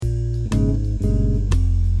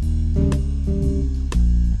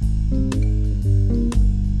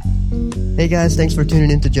Hey guys, thanks for tuning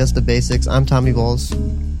in to Just the Basics. I'm Tommy Bowles.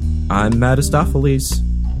 I'm Matistopheles.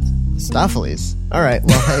 Stopheles. All right,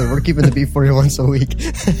 well, hey, we're keeping the beat for you once a week.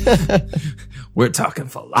 We're talking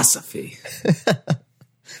philosophy.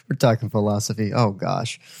 We're talking philosophy. Oh,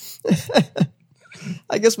 gosh.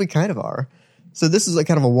 I guess we kind of are. So this is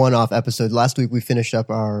kind of a one-off episode. Last week we finished up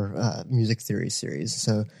our music theory series.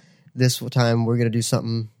 So this time we're going to do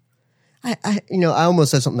something. I almost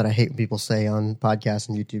said something that I hate when people say on podcasts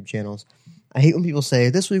and YouTube channels. I hate when people say,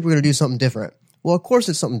 this week we're going to do something different. Well, of course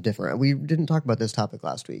it's something different. We didn't talk about this topic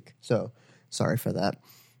last week, so sorry for that.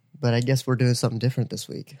 But I guess we're doing something different this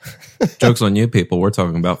week. Joke's on you, people. We're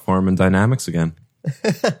talking about form and dynamics again.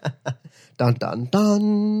 Dun, dun,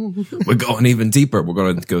 dun. We're going even deeper. We're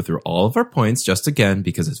going to go through all of our points just again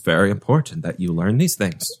because it's very important that you learn these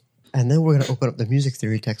things. And then we're going to open up the music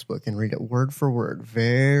theory textbook and read it word for word,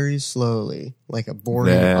 very slowly, like a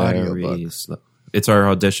boring audiobook. Slow. It's our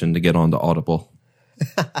audition to get onto Audible.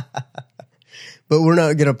 But we're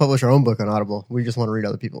not going to publish our own book on Audible. We just want to read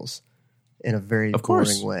other people's in a very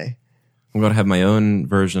boring way. I'm going to have my own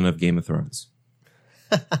version of Game of Thrones.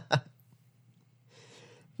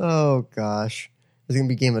 Oh, gosh. Is it going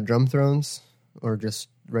to be Game of Drum Thrones or just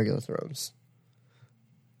regular Thrones?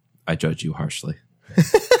 I judge you harshly.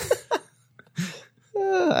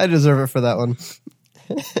 I deserve it for that one.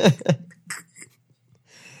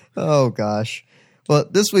 Oh, gosh. Well,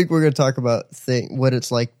 this week we're going to talk about what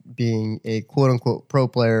it's like being a quote-unquote pro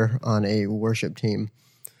player on a worship team.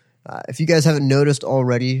 If you guys haven't noticed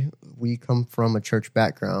already, we come from a church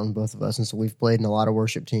background, both of us, and so we've played in a lot of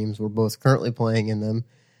worship teams. We're both currently playing in them.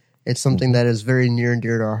 It's something that is very near and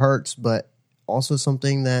dear to our hearts, but also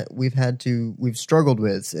something that we've struggled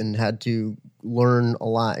with and had to learn a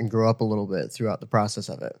lot and grow up a little bit throughout the process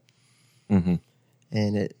of it. Mm-hmm.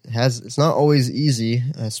 And it's not always easy,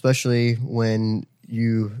 especially when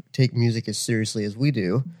you take music as seriously as we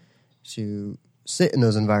do, to sit in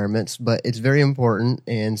those environments, but it's very important.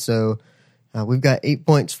 And so we've got 8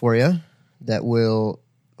 points for you that will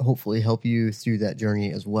hopefully help you through that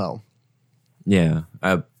journey as well. Yeah.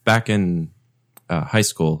 Back in high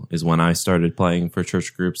school is when I started playing for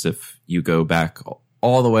church groups. If you go back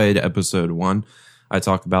all the way to episode 1, I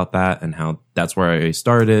talk about that and how that's where I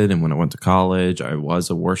started. And when I went to college, I was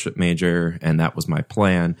a worship major, and that was my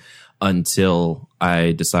plan until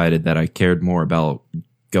I decided that I cared more about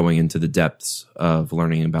going into the depths of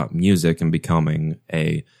learning about music and becoming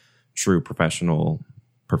a true professional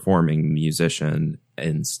performing musician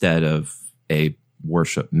instead of a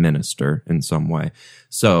worship minister in some way.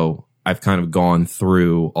 So I've kind of gone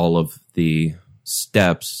through all of the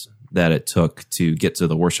steps that it took to get to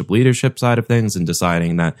the worship leadership side of things and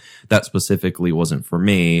deciding that that specifically wasn't for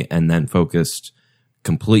me, and then focused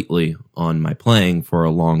completely on my playing for a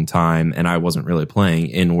long time. And I wasn't really playing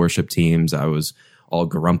in worship teams. I was all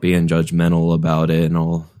grumpy and judgmental about it and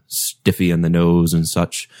all stiffy in the nose and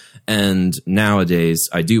such. And nowadays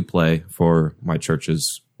I do play for my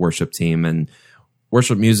church's worship team, and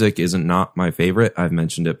worship music isn't not my favorite. I've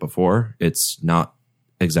mentioned it before. It's not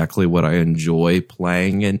exactly what I enjoy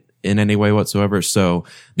playing in any way whatsoever. So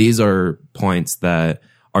these are points that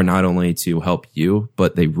are not only to help you,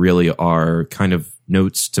 but they really are kind of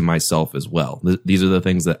notes to myself as well. These are the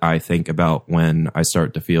things that I think about when I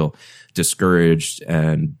start to feel discouraged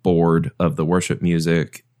and bored of the worship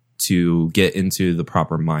music, to get into the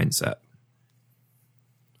proper mindset.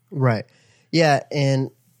 Right. Yeah.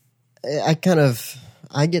 And I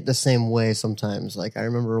get the same way sometimes. Like, I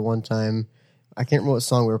remember one time, I can't remember what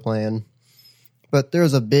song we were playing, but there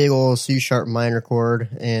was a big old C sharp minor chord,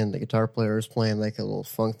 and the guitar player was playing like a little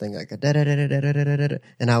funk thing, like a da da da da da da da da,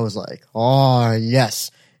 and I was like, oh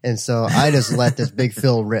yes. And so I just let this big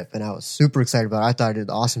fill rip, and I was super excited about it. I thought I did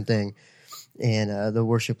the awesome thing. And the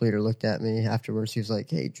worship leader looked at me afterwards. He was like,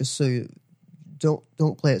 hey, just so you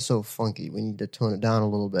don't play it so funky. We need to tone it down a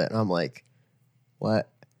little bit. And I'm like, what?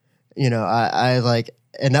 I like,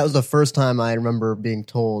 and that was the first time I remember being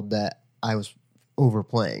told that I was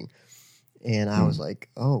overplaying. And I was like,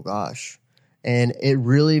 oh gosh. And it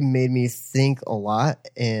really made me think a lot.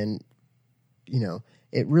 And,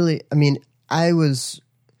 it really, I was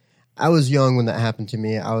young when that happened to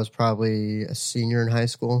me. I was probably a senior in high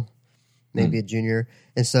school, maybe a junior.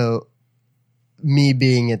 And so me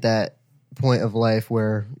being at that point of life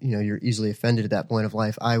where, you're easily offended at that point of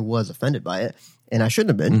life, I was offended by it. And I shouldn't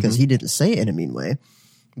have been, because he didn't say it in a mean way.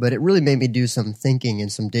 But it really made me do some thinking and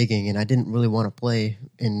some digging, and I didn't really want to play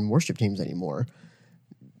in worship teams anymore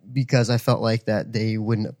because I felt like that they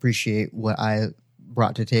wouldn't appreciate what I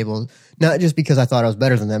brought to the table. Not just because I thought I was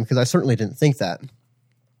better than them, because I certainly didn't think that.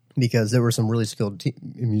 because there were some really skilled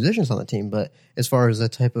musicians on the team. But as far as the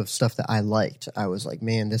type of stuff that I liked, I was like,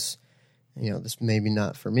 man, this maybe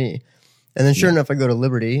not for me. And then sure enough, I go to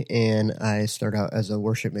Liberty and I start out as a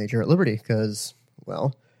worship major at Liberty because,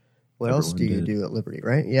 well, what else do you do at Liberty,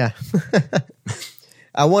 right? Yeah.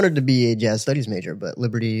 I wanted to be a jazz studies major, but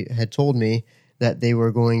Liberty had told me that they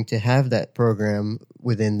were going to have that program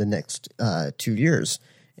within the next 2 years.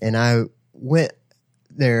 And I went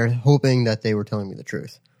there hoping that they were telling me the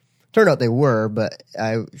truth. Turned out they were, but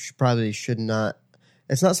I probably should not.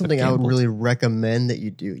 It's not something I would really recommend that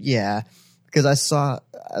you do. Yeah, because I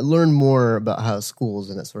learned more about how schools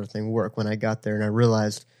and that sort of thing work when I got there, and I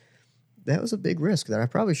realized that was a big risk that I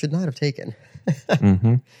probably should not have taken.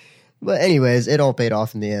 Mm-hmm. But anyways, it all paid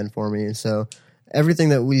off in the end for me. So everything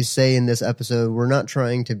that we say in this episode, we're not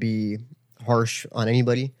trying to be harsh on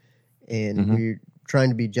anybody, and we're trying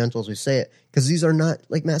to be gentle as we say it, because these are not,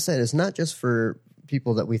 like Matt said, it's not just for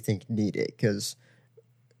people that we think need it, because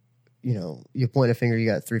you point a finger, you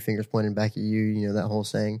got 3 fingers pointing back at you, that whole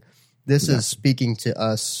saying. This is speaking to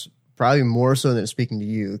us probably more so than it's speaking to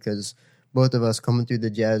you, because both of us coming through the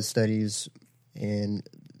jazz studies and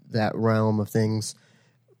that realm of things,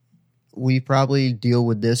 we probably deal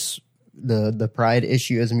with this, the pride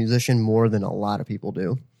issue as a musician, more than a lot of people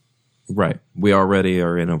do. Right. We already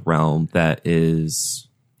are in a realm that is,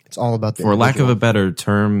 it's all about the for individual. lack of a better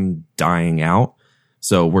term, dying out.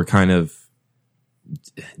 So we're kind of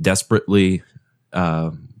desperately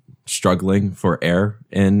struggling for air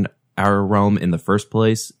in our realm in the first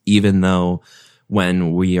place, even though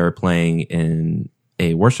when we are playing in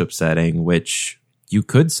a worship setting, which you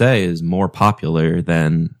could say is more popular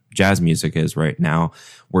than jazz music is right now,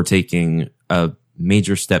 we're taking a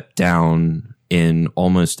major step down in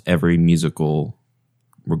almost every musical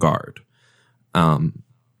regard. And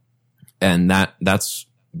that's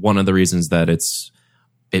one of the reasons that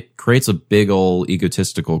it creates a big old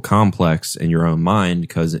egotistical complex in your own mind,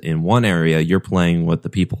 because in one area you're playing what the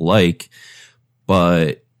people like,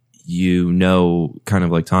 but kind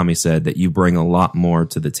of like Tommy said, that you bring a lot more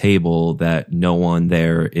to the table that no one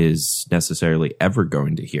there is necessarily ever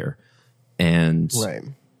going to hear. And right.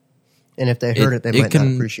 And if they heard it, they might not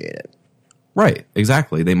appreciate it. Right,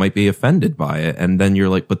 exactly. They might be offended by it. And then you're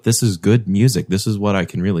like, but this is good music. This is what I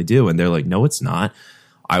can really do. And they're like, no, it's not.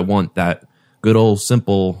 I want that good old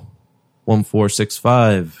simple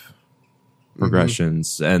 1-4-6-5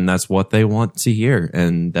 progressions. And that's what they want to hear.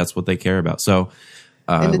 And that's what they care about. So,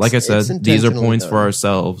 like I said, these are points for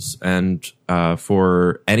ourselves and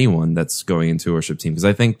for anyone that's going into a worship team. Because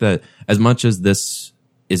I think that as much as this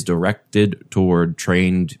is directed toward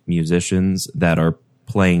trained musicians that are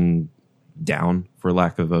playing down, for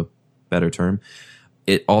lack of a better term,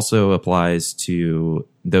 it also applies to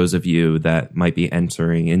those of you that might be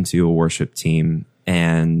entering into a worship team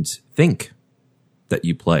and think that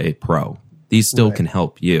you play pro. These still can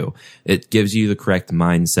help you. It gives you the correct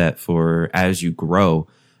mindset for as you grow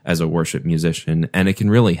as a worship musician, and it can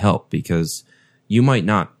really help, because you might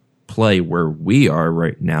not play where we are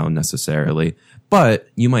right now necessarily, but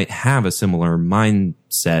you might have a similar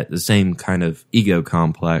mindset, the same kind of ego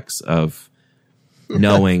complex of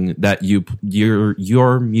knowing that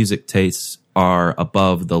your music tastes are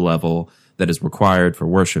above the level that is required for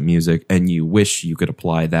worship music, and you wish you could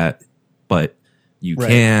apply that, but you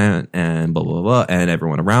can't, and blah, blah, blah, and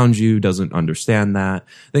everyone around you doesn't understand that,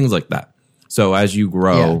 things like that. So as you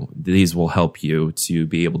grow, these will help you to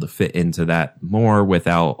be able to fit into that more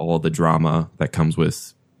without all the drama that comes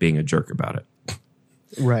with being a jerk about it.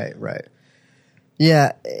 Right.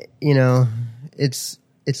 Yeah, it's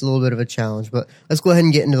a little bit of a challenge, but let's go ahead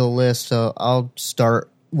and get into the list. So I'll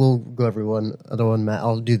start. We'll go every one. Other one, Matt.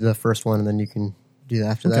 I'll do the first one, and then you can do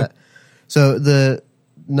after that. So the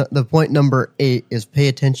point number 8 is pay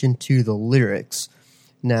attention to the lyrics.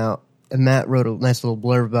 Now, Matt wrote a nice little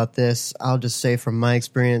blurb about this. I'll just say from my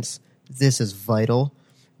experience, this is vital,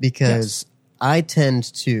 because I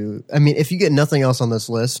tend to. I mean, if you get nothing else on this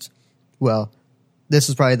list, well, this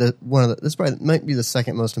is probably might be the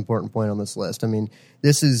second most important point on this list. I mean,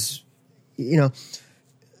 this is,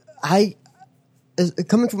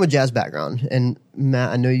 coming from a jazz background, and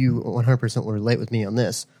Matt, I know you 100% will relate with me on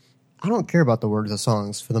this. I don't care about the words of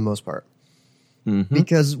songs for the most part,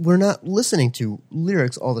 because we're not listening to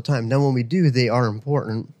lyrics all the time. Now, when we do, they are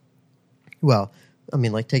important. Well, I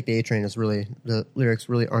mean, like Take the A Train the lyrics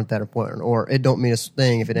really aren't that important, or It Don't Mean a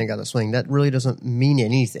Thing If It Ain't Got the Swing. That really doesn't mean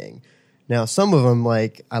anything. Now, some of them,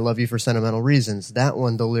 like I Love You for Sentimental Reasons, that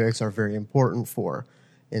one the lyrics are very important for,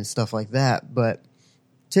 and stuff like that. But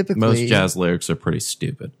typically, most jazz lyrics are pretty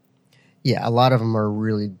stupid. Yeah, a lot of them are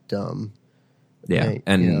really dumb. Yeah, Right,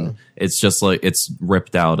 and you know. it's just like it's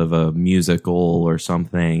ripped out of a musical or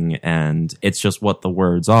something, and it's just what the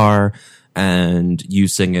words are, and you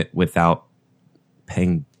sing it without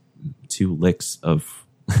paying two licks of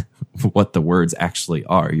what the words actually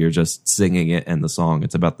are. You're just singing it and the song.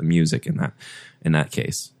 It's about the music in that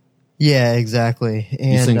case. Yeah, exactly.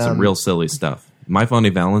 And You sing some real silly stuff. My Funny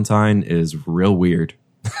Valentine is real weird.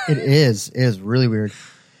 It is really weird.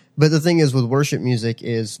 But the thing is with worship music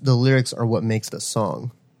is the lyrics are what makes the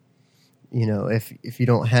song. You know, if you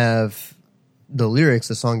don't have the lyrics,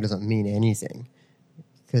 the song doesn't mean anything.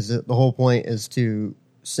 Because the whole point is to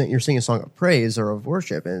sing, you're singing a song of praise or of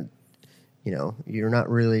worship, and you know, you're not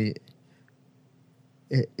really,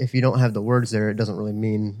 if you don't have the words there, it doesn't really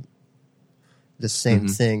mean the same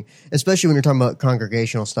thing, especially when you're talking about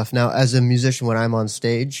congregational stuff. Now, as a musician, when I'm on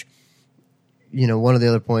stage, you know, one of the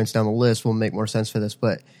other points down the list will make more sense for this,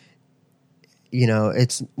 but you know,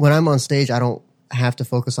 it's when I'm on stage, I don't have to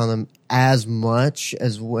focus on them as much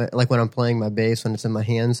as like when I'm playing my bass when it's in my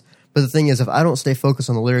hands. But the thing is, if I don't stay focused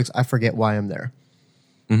on the lyrics, I forget why I'm there.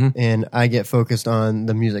 And I get focused on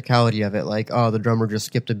the musicality of it, like, oh, the drummer just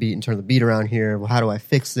skipped a beat and turned the beat around here. Well, how do I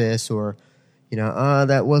fix this? Or, you know,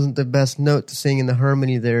 that wasn't the best note to sing in the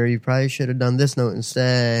harmony there. You probably should have done this note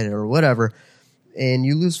instead, or whatever. And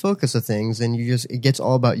you lose focus of things, and it gets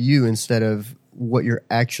all about you instead of what you're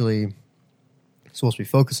actually supposed to be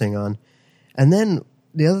focusing on. And then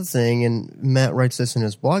the other thing, and Matt writes this in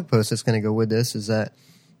his blog post that's going to go with this, is that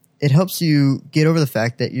it helps you get over the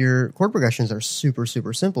fact that your chord progressions are super,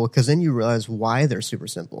 super simple, because then you realize why they're super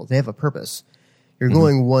simple. They have a purpose. You're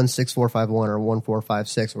going 1, 6, 4, 5, 1, or 1, 4, 5,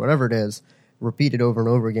 6, or whatever it is, repeated over and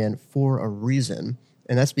over again for a reason.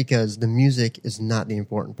 And that's because the music is not the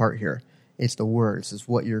important part here. It's the words. It's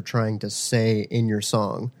what you're trying to say in your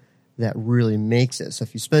song that really makes it. So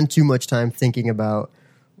if you spend too much time thinking about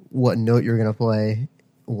what note you're going to play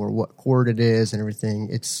or what chord it is and everything,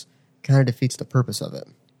 it's kind of defeats the purpose of it.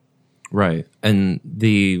 Right. And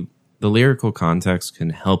the lyrical context can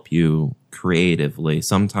help you creatively.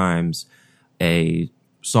 Sometimes a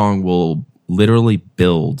song will literally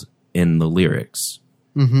build in the lyrics.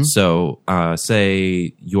 So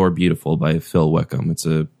say You're Beautiful by Phil Wickham. It's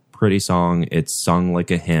a pretty song. It's sung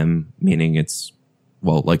like a hymn, meaning it's,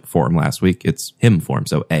 well, like form last week, it's hymn form.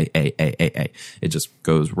 So A. It just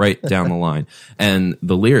goes right down the line. And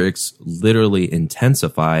the lyrics literally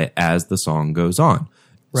intensify as the song goes on.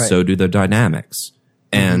 Right. So do the dynamics.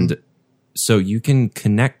 And so you can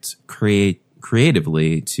connect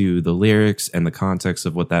creatively to the lyrics and the context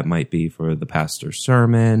of what that might be for the pastor's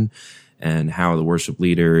sermon and how the worship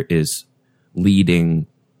leader is leading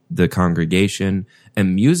the congregation.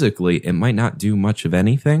 And musically, it might not do much of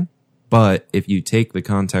anything, but if you take the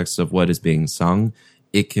context of what is being sung,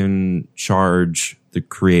 it can charge the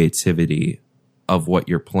creativity of what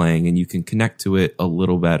you're playing, and you can connect to it a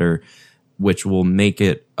little better, which will make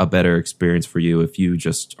it a better experience for you if you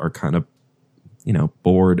just are kind of, you know,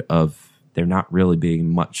 bored of there not really being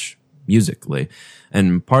much musically.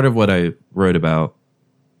 And part of what I wrote about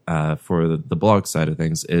for the blog side of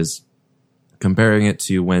things is comparing it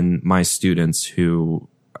to when my students, who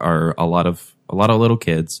are a lot of little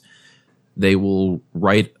kids, they will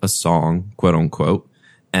write a song, quote unquote,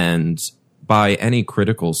 and by any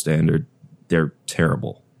critical standard, they're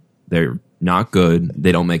terrible. They're not good.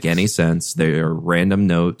 They don't make any sense. They're random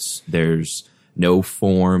notes. There's no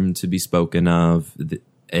form to be spoken of.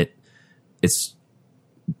 It's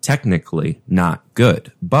technically not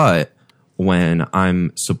good. But when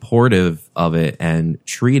I'm supportive of it and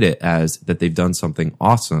treat it as that they've done something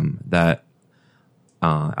awesome, that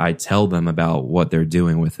I tell them about what they're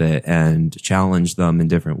doing with it and challenge them in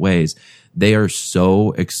different ways, they are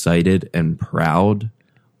so excited and proud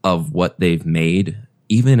of what they've made,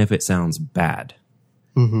 even if it sounds bad.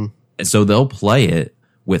 And so they'll play it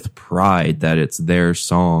with pride that it's their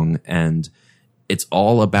song, and it's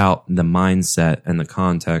all about the mindset and the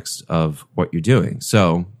context of what you're doing.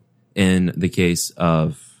 So in the case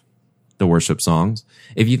of the worship songs,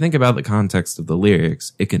 if you think about the context of the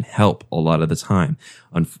lyrics, it can help a lot of the time.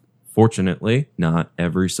 Unfortunately, not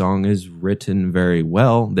every song is written very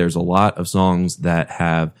well. There's a lot of songs that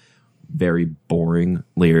have very boring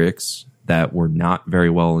lyrics that were not very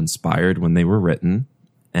well inspired when they were written.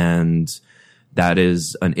 And that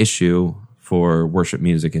is an issue for worship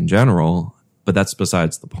music in general, but that's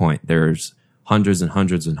besides the point. There's hundreds and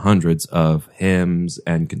hundreds and hundreds of hymns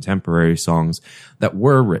and contemporary songs that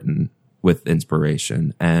were written with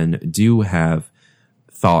inspiration and do have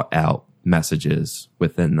thought out messages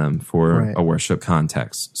within them for a worship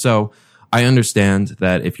context. So I understand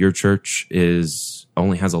that if your church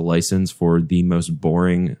only has a license for the most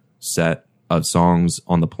boring set of songs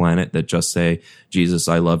on the planet that just say, Jesus,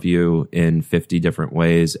 I love you in 50 different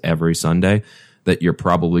ways every Sunday, that you're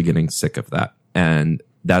probably getting sick of that. And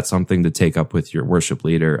that's something to take up with your worship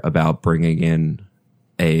leader about bringing in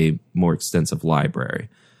a more extensive library,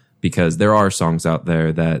 because there are songs out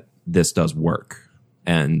there that this does work.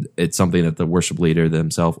 And it's something that the worship leader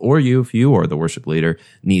themselves, or you, if you are the worship leader,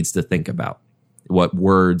 needs to think about. What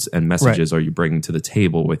words and messages are you bringing to the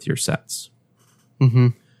table with your sets? Mm-hmm.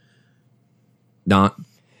 Not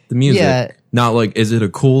the music. Yeah. Not like, is it a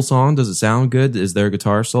cool song? Does it sound good? Is there a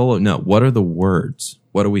guitar solo? No. What are the words?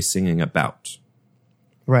 What are we singing about?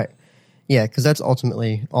 Right. Yeah, because that's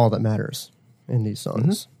ultimately all that matters in these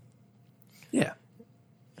songs. Mm-hmm. Yeah.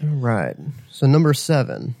 All right. So number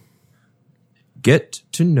 7. Get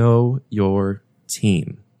to know your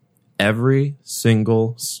team. Every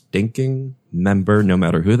single stinking member, no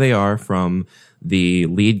matter who they are, from the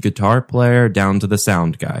lead guitar player down to the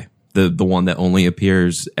sound guy, the one that only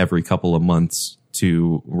appears every couple of months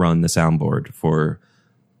to run the soundboard for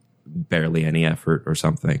barely any effort or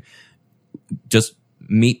something. Just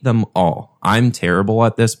meet them all. I'm terrible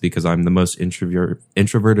at this because I'm the most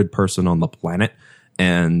introverted person on the planet,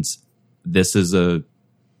 and this is a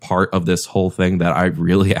part of this whole thing that I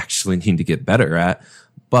really actually need to get better at.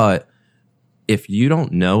 But if you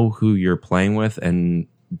don't know who you're playing with and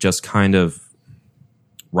just kind of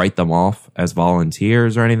write them off as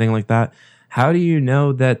volunteers or anything like that, how do you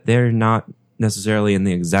know that they're not necessarily in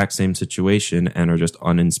the exact same situation and are just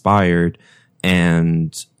uninspired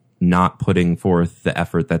and not putting forth the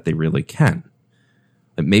effort that they really can?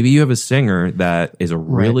 Maybe you have a singer that is a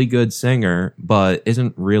really good singer, but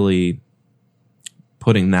isn't really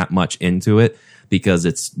putting that much into it because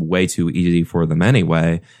it's way too easy for them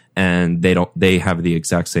anyway. And they have the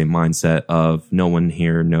exact same mindset of no one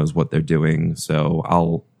here knows what they're doing. So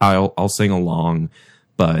I'll sing along,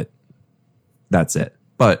 but that's it.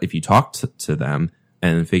 But if you talk to them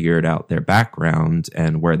and figure out their background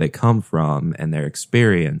and where they come from and their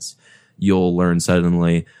experience, you'll learn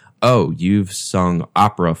suddenly, oh, you've sung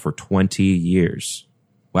opera for 20 years.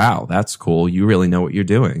 Wow, that's cool. You really know what you're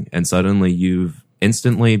doing. And suddenly you've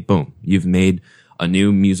instantly, boom, you've made a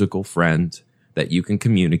new musical friend that you can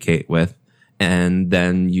communicate with. And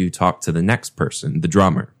then you talk to the next person, the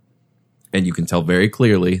drummer. And you can tell very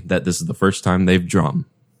clearly that this is the first time they've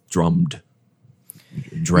drummed.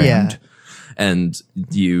 Yeah. And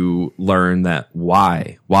you learn that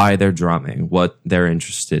why they're drumming, what they're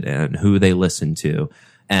interested in, who they listen to.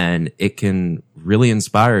 And it can really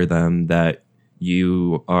inspire them that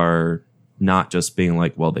you are not just being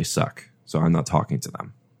like, well, they suck, so I'm not talking to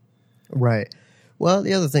them. Right. Well,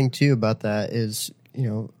 the other thing, too, about that is,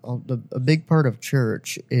 a big part of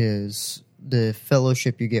church is the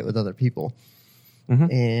fellowship you get with other people.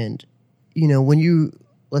 Mm-hmm. And, when you,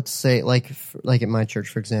 let's say, like at my church,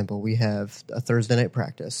 for example, we have a Thursday night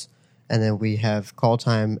practice, and then we have call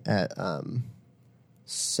time at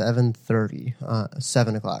 7:30,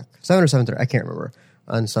 7 o'clock, 7 or 7:30, I can't remember,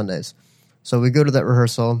 on Sundays. So we go to that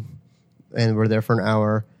rehearsal, and we're there for an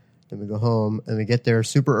hour, then we go home, and we get there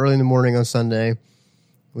super early in the morning on Sunday.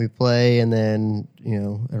 We play, and then,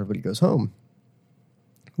 everybody goes home.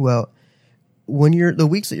 Well, when the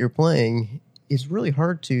weeks that you're playing, it's really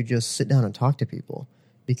hard to just sit down and talk to people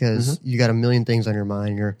because you got a million things on your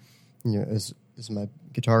mind. You're, is my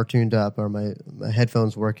guitar tuned up? Are my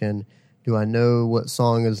headphones working? Do I know what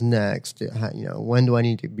song is next? When do I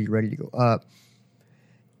need to be ready to go up?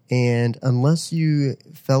 And unless you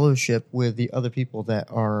fellowship with the other people that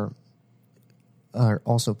are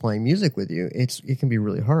also playing music with you, it can be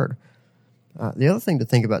really hard. The other thing to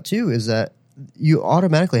think about, too, is that you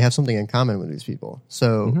automatically have something in common with these people.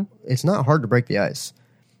 So it's not hard to break the ice.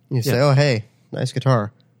 You say, oh, hey, nice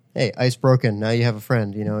guitar. Hey, ice broken. Now you have a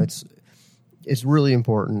friend. It's really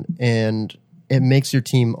important, and it makes your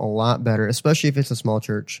team a lot better, especially if it's a small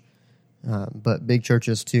church. But big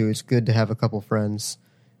churches, too, it's good to have a couple friends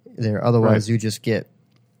there. Otherwise, you just get...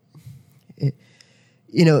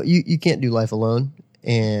 You can't do life alone,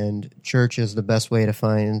 and church is the best way to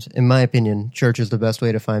find, in my opinion, church is the best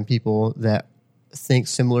way to find people that think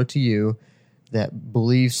similar to you, that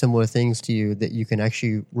believe similar things to you, that you can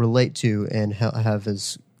actually relate to and have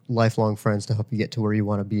as lifelong friends to help you get to where you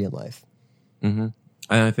want to be in life. Mm-hmm.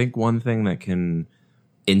 And I think one thing that can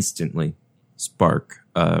instantly spark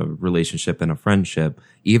a relationship and a friendship,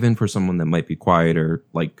 even for someone that might be quieter,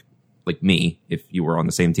 like me, if you were on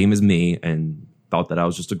the same team as me and thought that I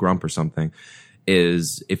was just a grump or something,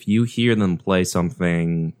 is if you hear them play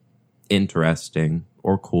something interesting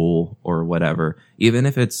or cool or whatever, even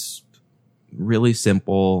if it's really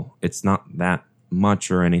simple, it's not that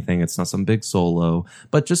much or anything. It's not some big solo,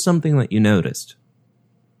 but just something that you noticed.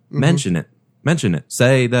 Mention it.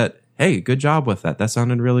 Say that, hey, good job with that. That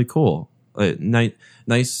sounded really cool.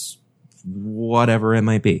 Nice, whatever it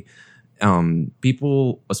might be.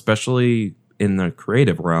 People, especially in the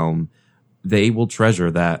creative realm, they will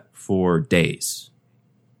treasure that for days.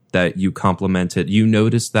 That you complimented, you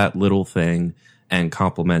noticed that little thing and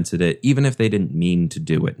complimented it, even if they didn't mean to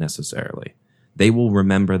do it necessarily. They will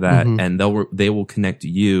remember that, and they will connect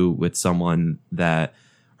you with someone that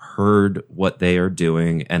heard what they are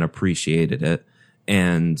doing and appreciated it.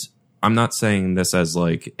 And I'm not saying this as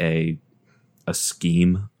like a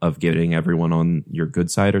scheme of getting everyone on your good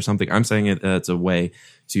side or something. I'm saying it's a way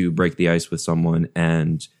to break the ice with someone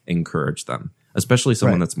and encourage them, especially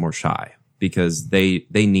someone that's more shy, because they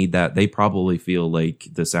need that. They probably feel like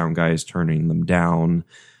the sound guy is turning them down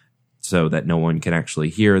so that no one can actually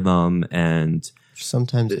hear them. And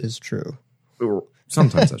sometimes it is true.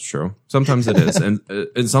 Sometimes that's true. Sometimes it is.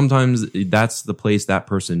 And sometimes that's the place that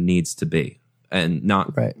person needs to be. And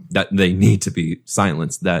not that they need to be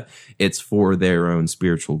silenced, that it's for their own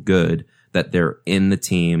spiritual good, that they're in the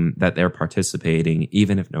team, that they're participating,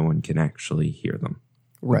 even if no one can actually hear them.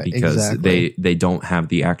 Right. Because they don't have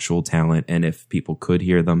the actual talent. And if people could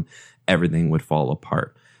hear them, everything would fall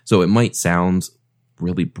apart. So it might sound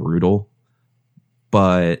really brutal,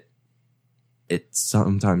 but it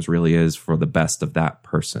sometimes really is for the best of that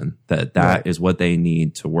person, that is what they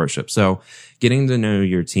need to worship. So getting to know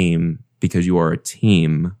your team, because you are a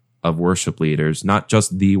team of worship leaders, not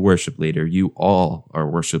just the worship leader. You all are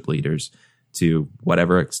worship leaders to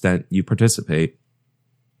whatever extent you participate.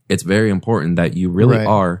 It's very important that you really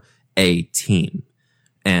are a team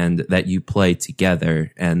and that you play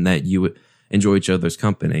together and that you enjoy each other's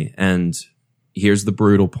company. And here's the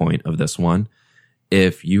brutal point of this one.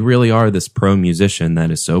 If you really are this pro musician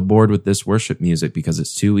that is so bored with this worship music because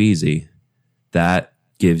it's too easy, that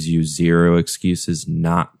gives you zero excuses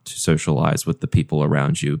not to socialize with the people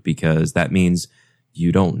around you, because that means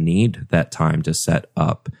you don't need that time to set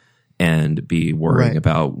up and be worrying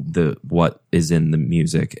about what is in the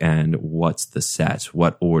music and what's the set,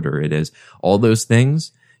 what order it is, all those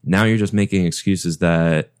things. Now you're just making excuses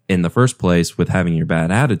that in the first place, with having your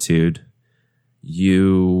bad attitude,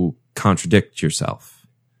 you contradict yourself.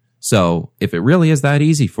 So if it really is that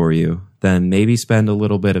easy for you, then maybe spend a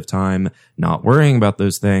little bit of time not worrying about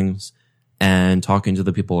those things and talking to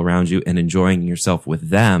the people around you and enjoying yourself with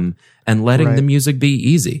them and letting the music be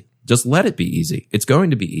easy. Just let it be easy. It's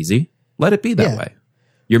going to be easy. Let it be that way.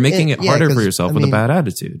 You're making it harder for yourself with a bad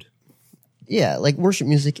attitude. Yeah, like worship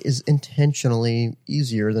music is intentionally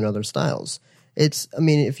easier than other styles.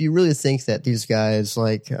 If you really think that these guys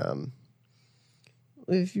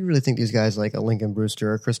if you really think these guys like a Lincoln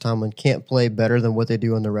Brewster or Chris Tomlin can't play better than what they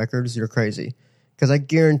do on the records, you're crazy. Because I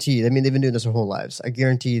guarantee, they've been doing this their whole lives. I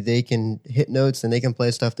guarantee they can hit notes and they can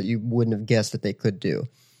play stuff that you wouldn't have guessed that they could do.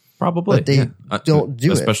 Probably. But they don't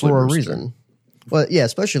do it for Brewster. a reason. Well, yeah,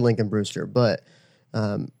 especially Lincoln Brewster. But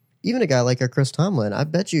even a guy like a Chris Tomlin, I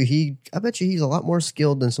bet you he's a lot more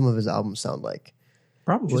skilled than some of his albums sound like.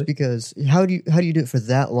 Probably. Just because how do you do it for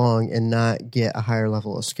that long and not get a higher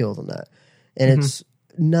level of skill than that? And it's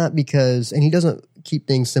not because, and he doesn't keep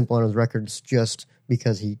things simple on his records just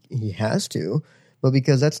because he has to, but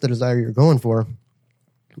because that's the desire you're going for.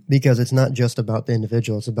 Because it's not just about the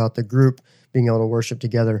individual; it's about the group being able to worship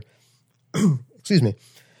together. Excuse me.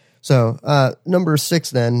 So number 6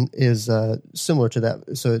 then is similar to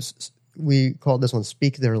that. So we called this one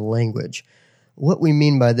 "Speak Their Language." What we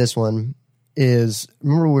mean by this one is,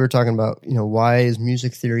 remember we were talking about, why is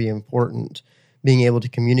music theory important? Being able to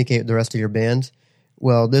communicate with the rest of your band.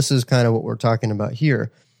 Well, this is kind of what we're talking about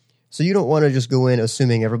here. So you don't want to just go in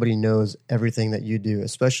assuming everybody knows everything that you do,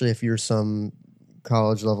 especially if you're some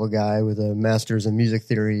college level guy with a master's in music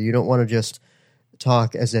theory. You don't want to just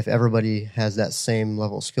talk as if everybody has that same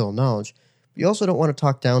level of skill and knowledge. You also don't want to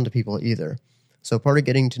talk down to people either. So part of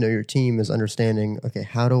getting to know your team is understanding, okay,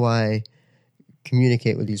 how do I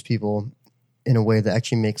communicate with these people in a way that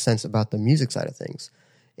actually makes sense about the music side of things?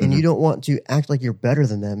 And you don't want to act like you're better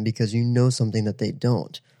than them because you know something that they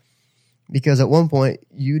don't. Because at one point,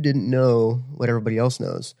 you didn't know what everybody else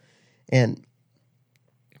knows. And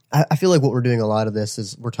I feel like what we're doing a lot of this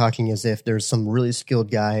is we're talking as if there's some really skilled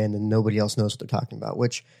guy and then nobody else knows what they're talking about,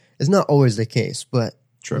 which is not always the case. But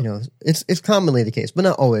it's commonly the case, but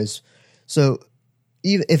not always. So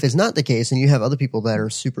even if it's not the case and you have other people that are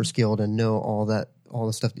super skilled and know all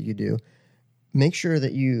the stuff that you do, make sure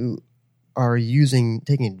that you are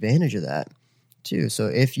taking advantage of that too. So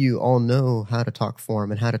if you all know how to talk form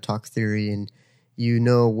and how to talk theory, and you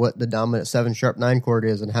know what the dominant 7 sharp 9 chord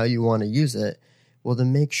is and how you want to use it, well,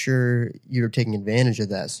 then make sure you're taking advantage of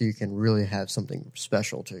that so you can really have something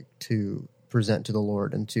special to present to the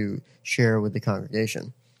Lord and to share with the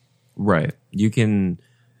congregation. Right. You can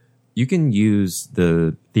use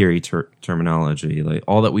the theory terminology, like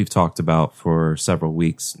all that we've talked about for several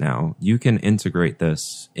weeks now. You can integrate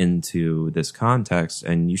this into this context,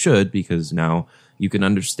 and you should, because now you can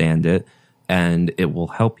understand it, and it will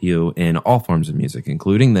help you in all forms of music,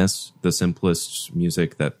 including this, the simplest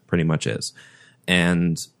music that pretty much is.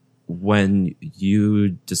 And when you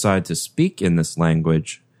decide to speak in this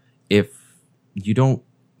language, if you don't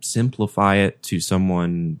simplify it to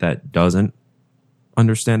someone that doesn't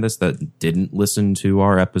understand this, that didn't listen to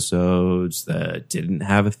our episodes, that didn't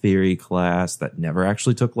have a theory class, that never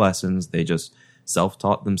actually took lessons, they just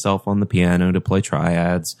self-taught themselves on the piano to play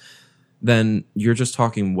triads, then you're just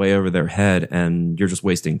talking way over their head and you're just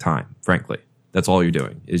wasting time, frankly. That's all you're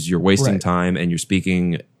doing, is you're wasting time, and you're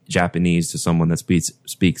speaking Japanese to someone that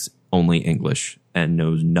speaks only English and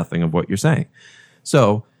knows nothing of what you're saying.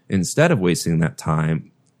 So instead of wasting that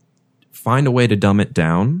time, find a way to dumb it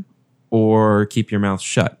down or keep your mouth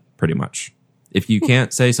shut, pretty much. If you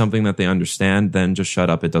can't say something that they understand, then just shut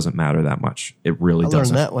up. It doesn't matter that much. It really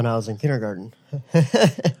doesn't. I learned that when I was in kindergarten.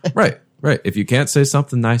 Right. If you can't say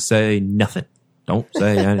something, I say nothing. Don't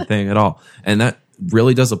say anything at all. And that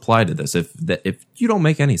really does apply to this. If you don't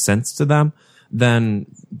make any sense to them, then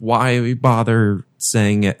why bother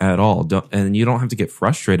saying it at all? And you don't have to get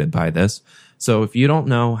frustrated by this. So if you don't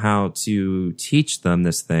know how to teach them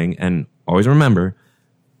this thing, and always remember,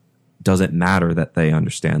 does it matter that they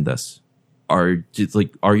understand this? Are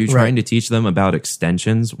you trying to teach them about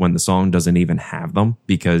extensions when the song doesn't even have them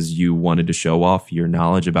because you wanted to show off your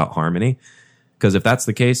knowledge about harmony? Because if that's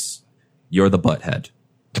the case, you're the butthead.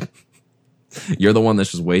 You're the one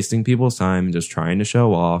that's just wasting people's time, just trying to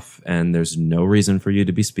show off, and there's no reason for you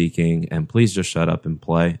to be speaking, and please just shut up and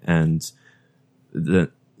play. And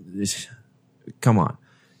come on.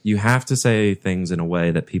 You have to say things in a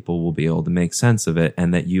way that people will be able to make sense of it,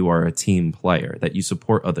 and that you are a team player, that you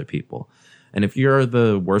support other people. And if you're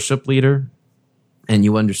the worship leader and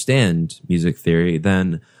you understand music theory,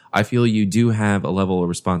 then I feel you do have a level of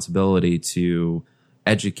responsibility to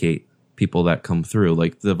educate people that come through,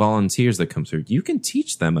 like the volunteers that come through. You can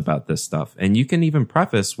teach them about this stuff, and you can even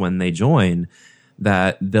preface when they join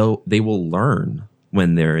that they will learn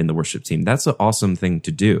when they're in the worship team. That's an awesome thing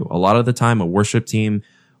to do. A lot of the time, a worship team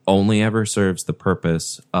only ever serves the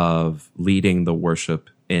purpose of leading the worship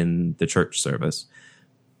in the church service.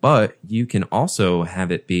 But you can also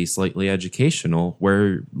have it be slightly educational,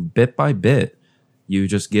 where bit by bit, you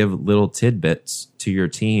just give little tidbits to your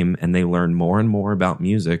team and they learn more and more about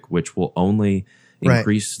music, which will only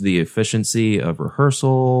increase the efficiency of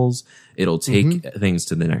rehearsals. It'll take things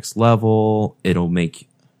to the next level. It'll make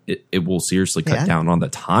it will seriously cut down on the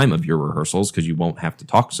time of your rehearsals because you won't have to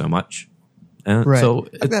talk so much. So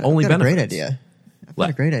it's only benefits. I've got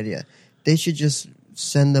a great idea. They should just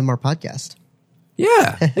send them our podcast.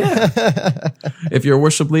 Yeah. If your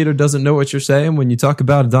worship leader doesn't know what you're saying when you talk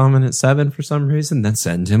about a dominant seven for some reason, then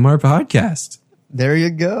send him our podcast. There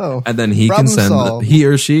you go. And then he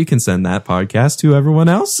or she can send that podcast to everyone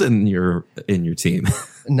else in your team.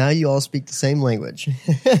 Now you all speak the same language.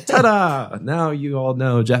 Ta-da! Now you all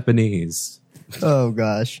know Japanese. Oh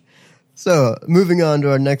gosh. So moving on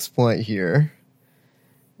to our next point here.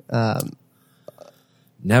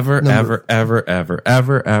 Never,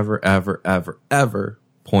 ever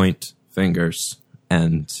point fingers.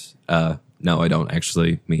 And no, I don't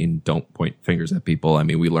actually mean don't point fingers at people. I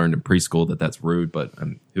mean, we learned in preschool that that's rude, but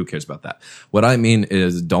who cares about that? What I mean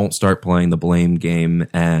is don't start playing the blame game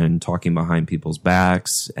and talking behind people's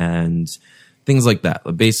backs and things like that.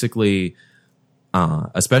 Basically,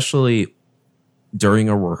 especially during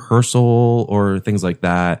a rehearsal or things like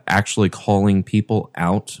that, actually calling people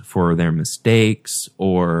out for their mistakes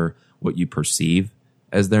or what you perceive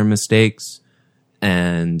as their mistakes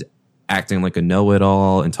and acting like a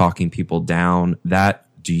know-it-all and talking people down, that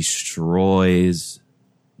destroys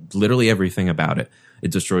literally everything about it.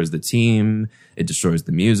 It destroys the team, it destroys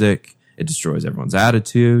the music, it destroys everyone's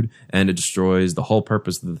attitude, and it destroys the whole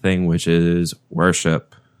purpose of the thing, which is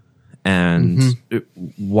worship. And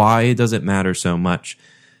why does it matter so much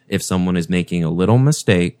if someone is making a little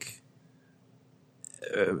mistake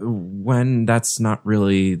when that's not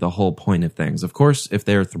really the whole point of things? Of course, if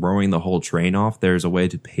they're throwing the whole train off, there's a way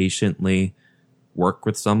to patiently work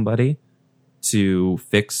with somebody to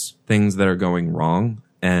fix things that are going wrong.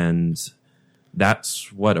 And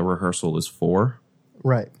that's what a rehearsal is for.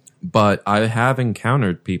 Right. But I have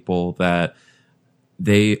encountered people that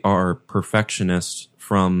they are perfectionists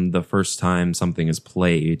from the first time something is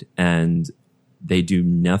played, and they do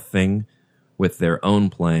nothing with their own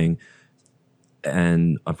playing.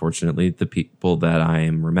 And unfortunately, the people that I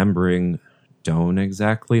am remembering don't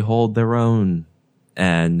exactly hold their own.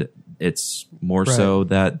 And it's more so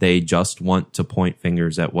that they just want to point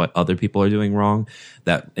fingers at what other people are doing wrong,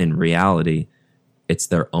 that in reality, it's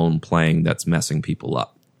their own playing that's messing people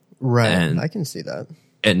up. Right. And, I can see that.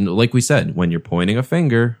 And like we said, when you're pointing a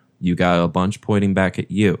finger, you got a bunch pointing back at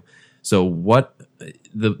you. So what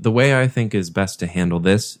the way I think is best to handle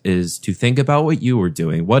this is to think about what you were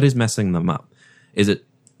doing. What is messing them up? Is it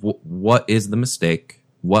what is the mistake?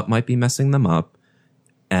 What might be messing them up?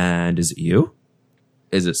 And is it you?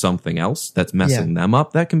 Is it something else that's messing them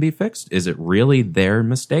up that can be fixed? Is it really their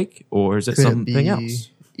mistake, or is it something else?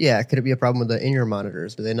 Yeah, could it be a problem with the in-ear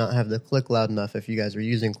monitors? Do they not have the click loud enough if you guys are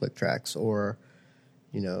using click tracks? Or,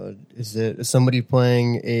 is somebody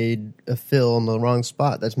playing a fill in the wrong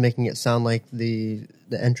spot that's making it sound like the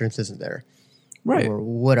entrance isn't there? Right. Or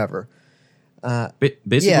whatever.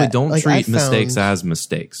 Basically, don't treat mistakes as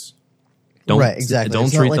mistakes. Right, exactly.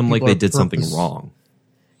 Don't treat them like they did something wrong.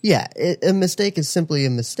 Yeah, a mistake is simply a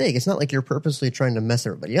mistake. It's not like you're purposely trying to mess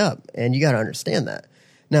everybody up, and you got to understand that.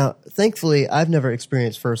 Now, thankfully, I've never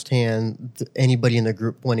experienced firsthand anybody in the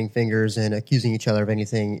group pointing fingers and accusing each other of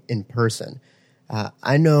anything in person.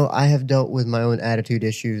 I know I have dealt with my own attitude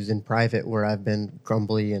issues in private where I've been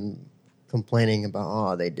grumbly and complaining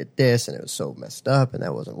about, they did this, and it was so messed up, and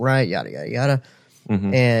that wasn't right, yada, yada, yada.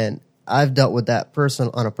 Mm-hmm. And I've dealt with that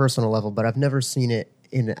on a personal level, but I've never seen it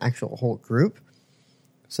in an actual whole group.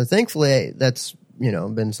 So thankfully, that's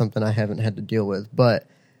been something I haven't had to deal with. But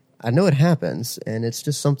I know it happens, and it's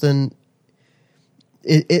just something.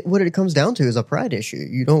 What it comes down to is a pride issue.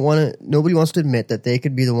 You don't want to. Nobody wants to admit that they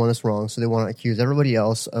could be the one that's wrong, so they want to accuse everybody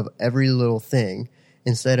else of every little thing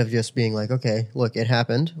instead of just being like, okay, look, it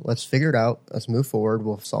happened. Let's figure it out. Let's move forward.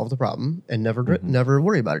 We'll solve the problem and never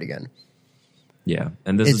worry about it again. Yeah,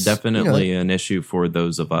 and this is definitely an issue for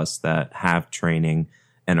those of us that have training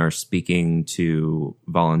and are speaking to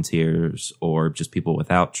volunteers or just people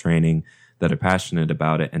without training that are passionate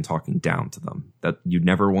about it and talking down to them. That you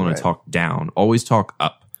never want to talk down. Always talk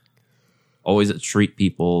up. Always treat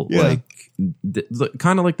people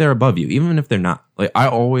kind of like they're above you, even if they're not. Like I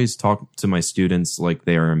always talk to my students like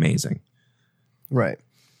they are amazing. Right.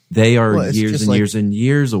 They are years and years and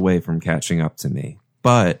years away from catching up to me.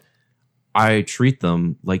 But I treat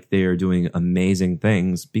them like they are doing amazing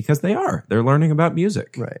things because they are. They're learning about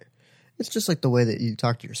music. Right. It's just like the way that you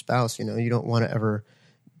talk to your spouse. You don't want to ever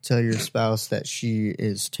tell your spouse that she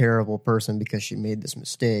is a terrible person because she made this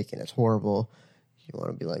mistake and it's horrible. You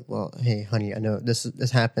want to be like, well, hey, honey, I know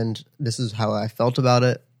this happened. This is how I felt about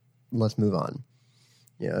it. Let's move on.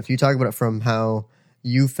 If you talk about it from how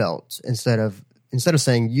you felt instead of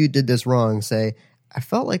saying you did this wrong, say, I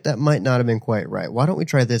felt like that might not have been quite right. Why don't we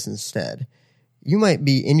try this instead? You might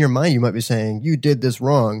be, in your mind, you might be saying, you did this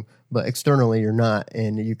wrong, but externally you're not,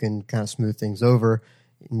 and you can kind of smooth things over,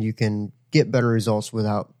 and you can get better results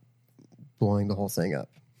without blowing the whole thing up.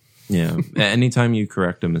 Yeah. Anytime you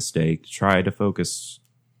correct a mistake, try to focus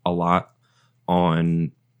a lot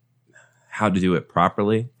on how to do it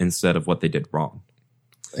properly instead of what they did wrong.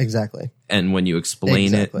 Exactly. And when you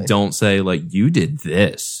explain it, don't say like, you did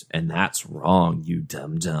this and that's wrong, you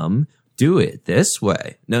dumb. Do it this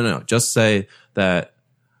way. No. Just say that,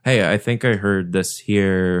 hey, I think I heard this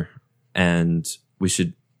here and we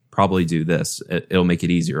should probably do this. It'll make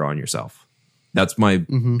it easier on yourself. That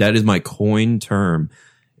is my coined term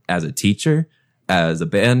as a teacher, as a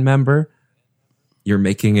band member. You're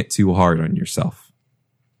making it too hard on yourself.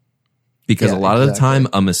 Because a lot of the time,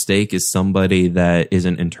 a mistake is somebody that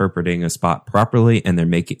isn't interpreting a spot properly, and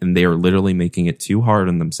they are literally making it too hard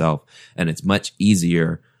on themselves. And it's much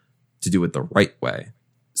easier to do it the right way.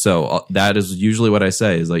 So that is usually what I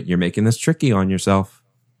say is like, you're making this tricky on yourself.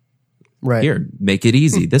 Right. Here, make it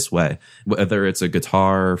easy this way. Whether it's a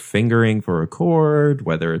guitar fingering for a chord,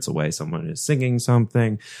 whether it's a way someone is singing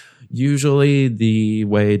something. Usually the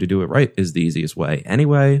way to do it right is the easiest way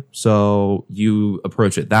anyway. So you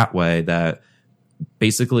approach it that way, that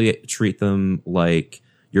basically treat them like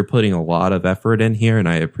you're putting a lot of effort in here, and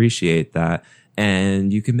I appreciate that.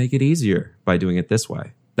 And you can make it easier by doing it this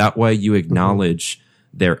way. That way you acknowledge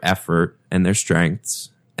their effort and their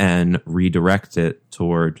strengths and redirect it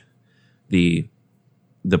toward the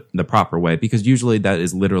proper way, because usually that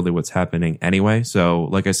is literally what's happening anyway. So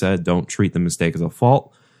like I said, don't treat the mistake as a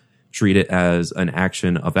fault. Treat it as an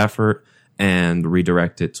action of effort and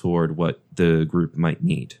redirect it toward what the group might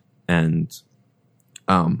need. And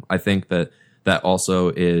I think that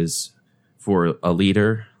also is, for a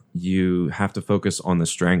leader, you have to focus on the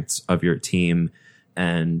strengths of your team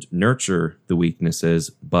and nurture the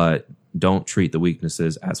weaknesses, but don't treat the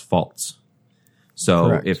weaknesses as faults. So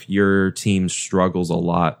Correct. if your team struggles a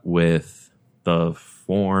lot with the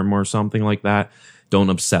form or something like that, don't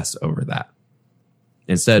obsess over that.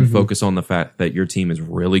 Instead, focus on the fact that your team is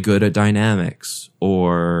really good at dynamics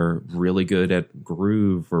or really good at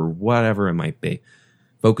groove or whatever it might be.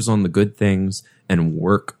 Focus on the good things and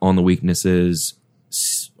work on the weaknesses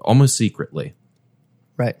almost secretly.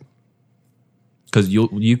 Right. Because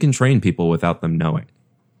you can train people without them knowing.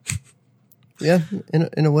 Yeah,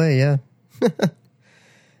 in a way, yeah.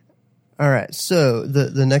 All right, so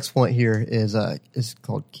the next point here is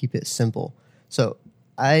called keep it simple. So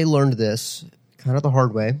I learned this kind of the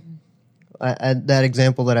hard way. That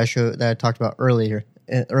example that I talked about earlier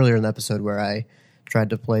in the episode, where I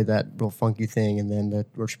tried to play that real funky thing, and then the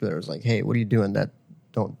worship leader was like, "Hey, what are you doing? That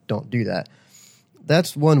don't do that."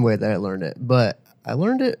 That's one way that I learned it, but I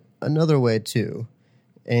learned it another way too,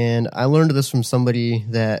 and I learned this from somebody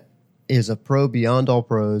that is a pro beyond all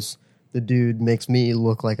pros. The dude makes me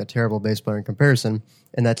look like a terrible bass player in comparison,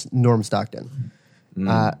 and that's Norm Stockton.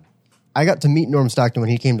 I got to meet Norm Stockton when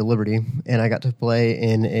he came to Liberty, and I got to play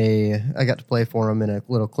for him in a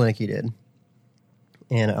little clinic he did.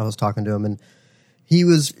 And I was talking to him, and he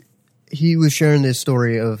was sharing this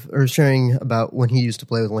story sharing about when he used to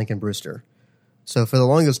play with Lincoln Brewster. So for the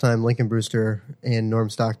longest time, Lincoln Brewster and Norm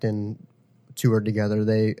Stockton toured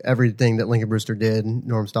together. Everything that Lincoln Brewster did,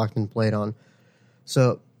 Norm Stockton played on.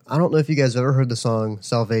 So I don't know if you guys ever heard the song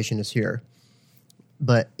 "Salvation Is Here,"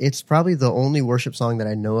 but it's probably the only worship song that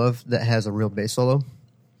I know of that has a real bass solo.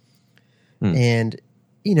 And,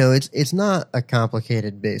 it's not a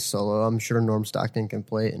complicated bass solo. I'm sure Norm Stockton can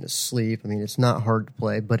play it in his sleep. I mean, it's not hard to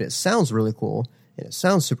play, but it sounds really cool, and it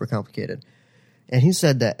sounds super complicated. And he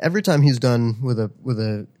said that every time he's done with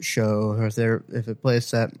a show, or if it plays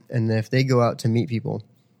set, and if they go out to meet people,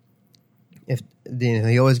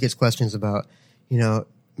 he always gets questions about,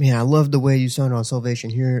 man, I love the way you sounded on Salvation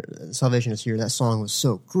Here. Salvation Is Here. That song was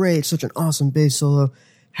so great. Such an awesome bass solo.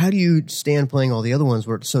 How do you stand playing all the other ones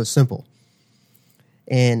where it's so simple?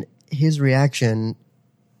 And his reaction,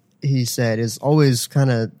 he said, is always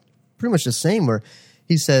kind of pretty much the same, where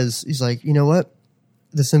he's like, you know what?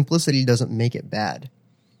 The simplicity doesn't make it bad.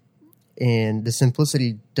 And the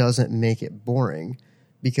simplicity doesn't make it boring,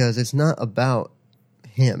 because it's not about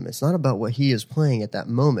him. It's not about what he is playing at that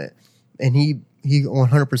moment. And he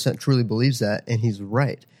 100% truly believes that, and he's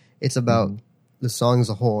right. It's about the song as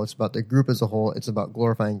a whole. It's about the group as a whole. It's about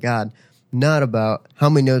glorifying God, not about how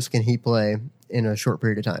many notes can he play in a short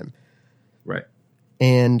period of time. Right.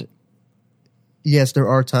 And yes, there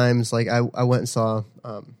are times, like I went and saw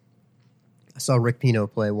Rick Pino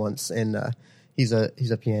play once, and he's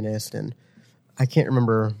a pianist, and I can't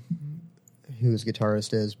remember who his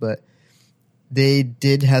guitarist is, but they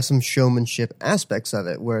did have some showmanship aspects of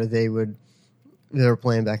it, where they were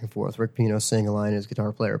playing back and forth. Rick Pino sang a line, his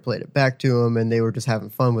guitar player played it back to him, and they were just having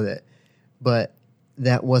fun with it. But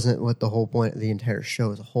that wasn't what the whole point of the entire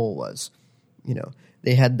show as a whole was.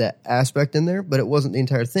 They had that aspect in there, but it wasn't the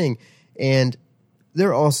entire thing. And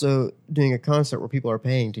they're also doing a concert where people are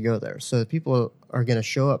paying to go there. So people are going to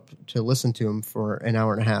show up to listen to him for an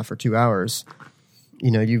hour and a half or 2 hours.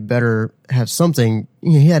 You better have something.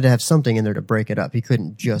 He had to have something in there to break it up. He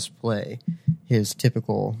couldn't just play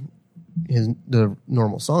the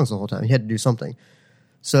normal songs the whole time. He had to do something.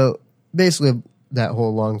 So basically, that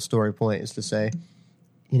whole long story point is to say,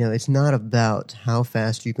 it's not about how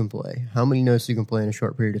fast you can play, how many notes you can play in a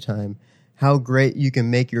short period of time, how great you can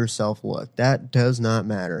make yourself look. That does not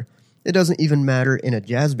matter. It doesn't even matter in a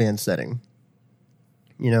jazz band setting.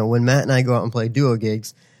 When Matt and I go out and play duo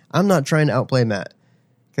gigs, I'm not trying to outplay Matt,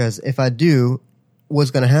 because if I do,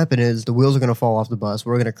 what's going to happen is the wheels are going to fall off the bus,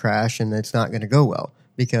 we're going to crash, and it's not going to go well.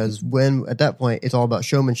 Because at that point, it's all about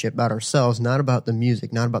showmanship, about ourselves, not about the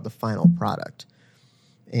music, not about the final product.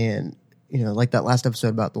 And, like that last episode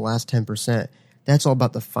about the last 10%, that's all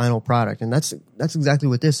about the final product. And that's exactly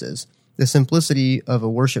what this is. The simplicity of a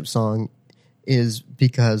worship song is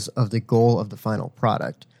because of the goal of the final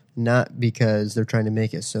product, not because they're trying to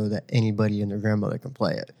make it so that anybody and their grandmother can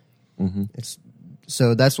play it.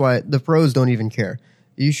 So that's why the pros don't even care.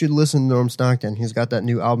 You should listen to Norm Stockton. He's got that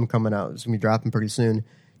new album coming out. It's going to be dropping pretty soon.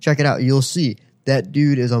 Check it out. You'll see. That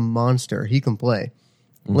dude is a monster. He can play.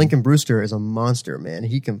 Lincoln Brewster is a monster, man.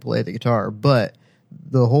 He can play the guitar. But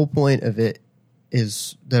the whole point of it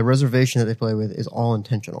is the reservation that they play with is all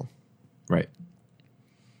intentional. Right.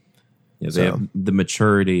 Yeah, they have the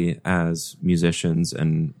maturity as musicians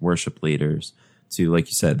and worship leaders to, like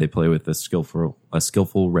you said, they play with a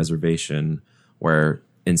skillful reservation, where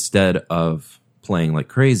instead of playing like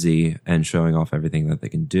crazy and showing off everything that they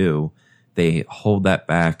can do, they hold that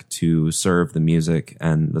back to serve the music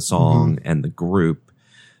and the song and the group.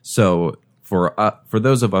 So for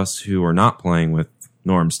those of us who are not playing with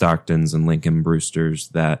Norm Stocktons and Lincoln Brewsters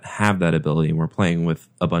that have that ability, and we're playing with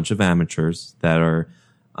a bunch of amateurs that are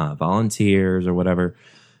volunteers or whatever,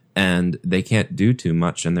 and they can't do too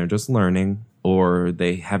much and they're just learning, or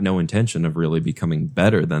they have no intention of really becoming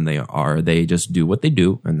better than they are. They just do what they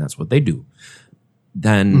do, and that's what they do.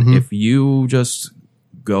 Then if you just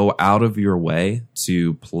go out of your way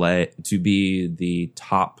to be the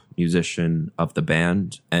top musician of the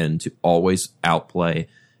band and to always outplay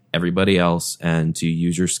everybody else and to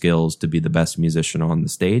use your skills to be the best musician on the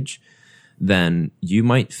stage, then you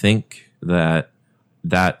might think that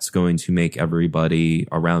that's going to make everybody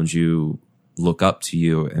around you look up to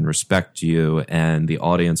you and respect you, and the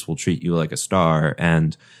audience will treat you like a star.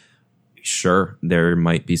 And sure, there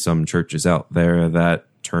might be some churches out there that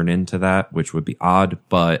turn into that, which would be odd,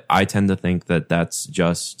 but I tend to think that that's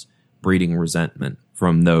just breeding resentment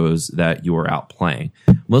from those that you are outplaying,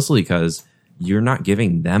 mostly because you're not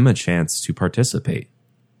giving them a chance to participate.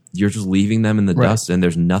 You're just leaving them in the dust, and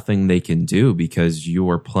there's nothing they can do because you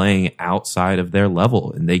are playing outside of their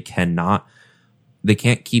level, and they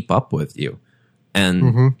can't keep up with you.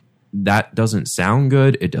 And that doesn't sound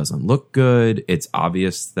good. It doesn't look good. It's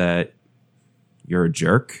obvious that you're a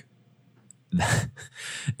jerk.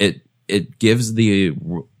 It gives the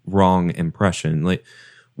wrong impression. Like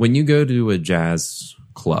when you go to a jazz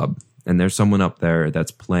club and there's someone up there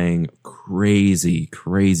that's playing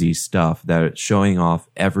crazy stuff, that's showing off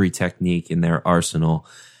every technique in their arsenal,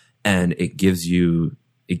 and it gives you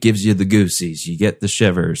the goosies, you get the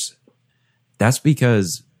shivers. That's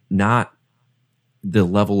because not the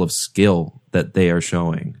level of skill that they are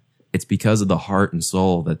showing. It's because of the heart and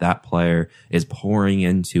soul that player is pouring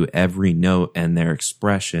into every note and their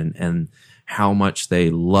expression and how much they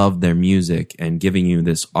love their music and giving you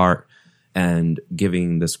this art and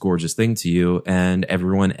giving this gorgeous thing to you, and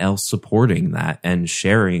everyone else supporting that and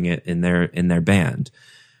sharing it in their band.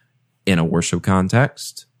 In a worship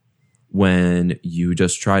context, when you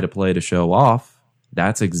just try to play to show off,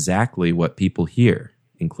 that's exactly what people hear,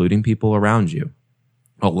 including people around you.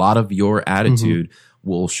 A lot of your attitude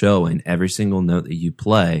will show in every single note that you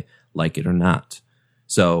play, like it or not.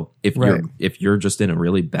 So if you're just in a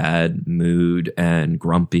really bad mood and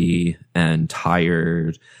grumpy and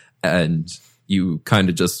tired, and you kind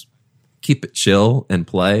of just keep it chill and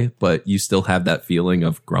play, but you still have that feeling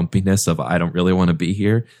of grumpiness of I don't really want to be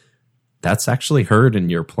here, that's actually heard in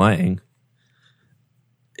your playing.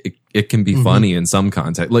 It can be funny in some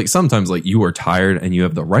context. Like sometimes like you are tired and you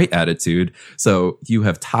have the right attitude. So you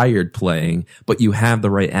have tired playing, but you have the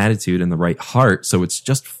right attitude and the right heart. So it's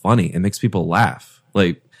just funny. It makes people laugh.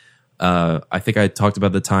 Like, I think I talked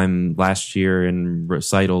about the time last year in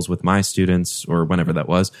recitals with my students, or whenever that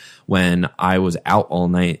was, when I was out all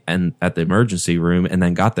night and at the emergency room, and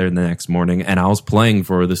then got there the next morning, and I was playing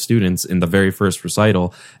for the students in the very first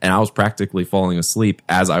recital, and I was practically falling asleep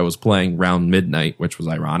as I was playing around midnight, which was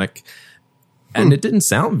ironic. And it didn't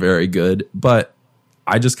sound very good, but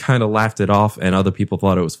I just kind of laughed it off, and other people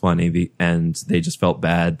thought it was funny, and they just felt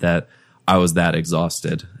bad that I was that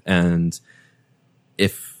exhausted. And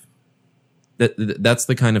if that's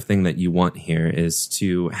the kind of thing that you want here, is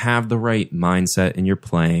to have the right mindset in your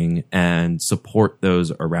playing and support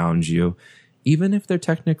those around you, even if they're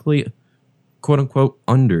technically, quote unquote,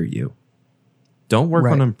 under you. Don't work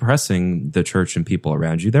on impressing the church and people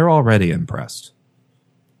around you. They're already impressed.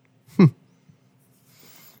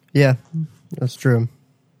 Yeah, that's true.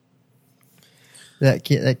 That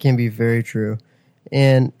can be very true.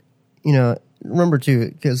 And, remember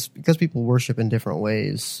too, because people worship in different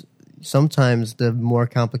ways, sometimes the more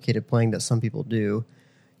complicated playing that some people do,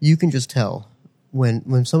 you can just tell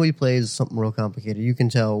when somebody plays something real complicated. You can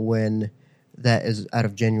tell when that is out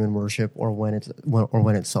of genuine worship or when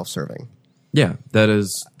it's self-serving. Yeah,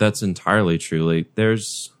 that's entirely true. Like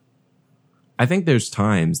I think there's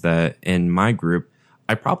times that in my group,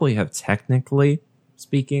 I probably have, technically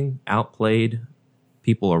speaking, outplayed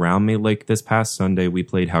people around me. Like this past Sunday, we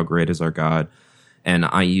played How Great Is Our God, and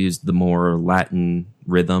I used the more Latin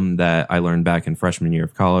rhythm that I learned back in freshman year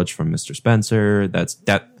of college from Mr. Spencer. That's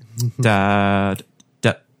da da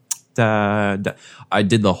da da da. I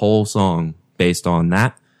did the whole song based on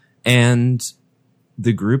that, and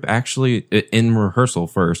the group actually, in rehearsal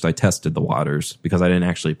first, I tested the waters because I didn't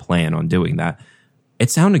actually plan on doing that.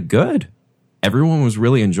 It sounded good. Everyone was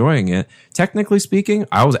really enjoying it. Technically speaking,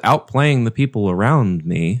 I was outplaying the people around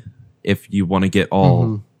me, if you want to get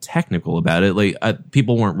all technical about it. Like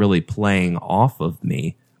people weren't really playing off of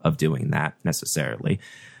me. of doing that necessarily.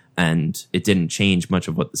 And it didn't change much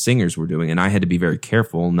of what the singers were doing. And I had to be very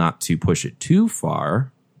careful not to push it too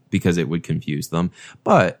far because it would confuse them.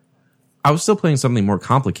 But I was still playing something more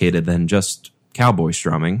complicated than just cowboy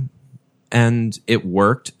strumming. And it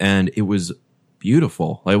worked, and it was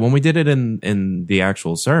beautiful. Like when we did it in the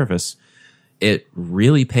actual service, it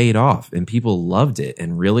really paid off, and people loved it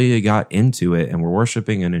and really got into it and were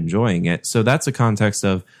worshiping and enjoying it. So that's a context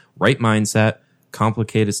of right mindset,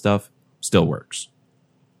 complicated stuff still works.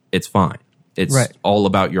 It's fine. It's all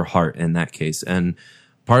about your heart in that case. And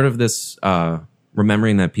part of this,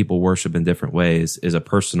 remembering that people worship in different ways is a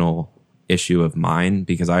personal issue of mine,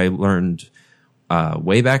 because I learned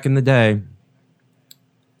way back in the day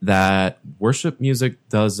that worship music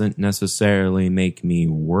doesn't necessarily make me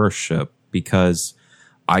worship, because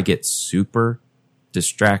I get super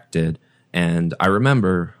distracted. And I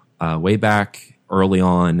remember way back early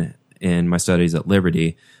on in my studies at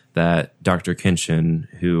Liberty that Dr. Kinchin,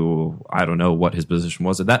 who I don't know what his position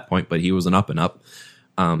was at that point, but he was an up and up,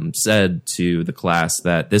 said to the class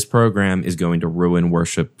that this program is going to ruin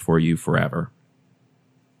worship for you forever.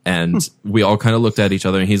 And we all kind of looked at each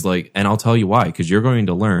other, and he's like, and I'll tell you why, because you're going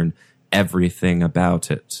to learn everything about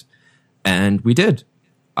it. And we did.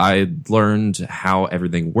 I learned how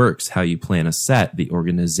everything works, how you plan a set, the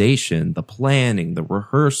organization, the planning, the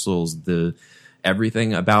rehearsals, the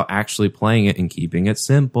everything about actually playing it and keeping it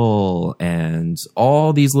simple, and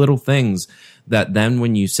all these little things that then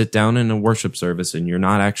when you sit down in a worship service and you're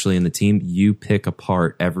not actually in the team, you pick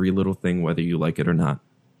apart every little thing, whether you like it or not.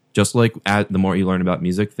 Just like the more you learn about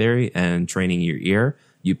music theory and training your ear,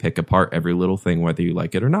 you pick apart every little thing, whether you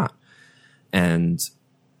like it or not. And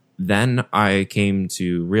then I came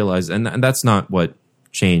to realize, and that's not what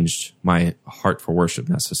changed my heart for worship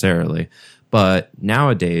necessarily, but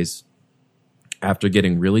nowadays, after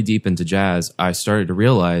getting really deep into jazz, I started to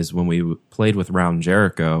realize when we played with Round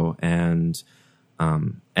Jericho and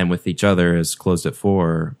with each other as Closed at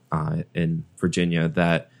Four in Virginia,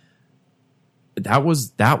 that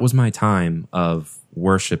was my time of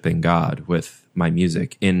worshiping God with my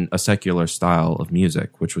music in a secular style of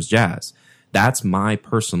music, which was jazz. That's my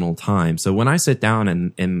personal time. So when I sit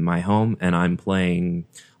down in my home and I'm playing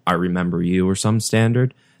I Remember You or some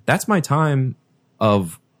standard, that's my time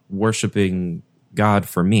of worshiping God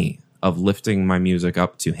for me, of lifting my music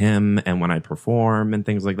up to him. And when I perform and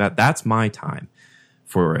things like that, that's my time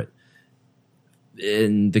for it.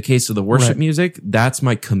 In the case of the worship music, that's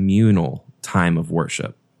my communal time of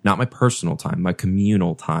worship, not my personal time, my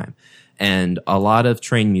communal time. And a lot of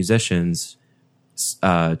trained musicians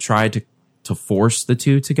try to force the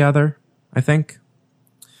two together, I think.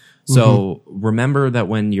 So remember that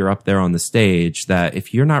when you're up there on the stage, that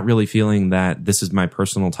if you're not really feeling that this is my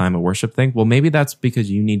personal time of worship thing, well, maybe that's because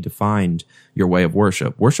you need to find your way of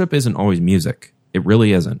worship. Worship isn't always music. It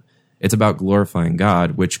really isn't. It's about glorifying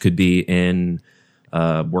God, which could be in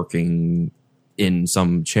working in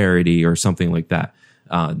some charity or something like that.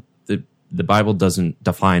 The Bible doesn't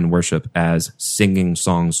define worship as singing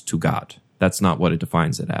songs to God. That's not what it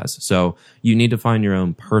defines it as. So you need to find your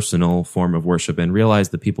own personal form of worship and realize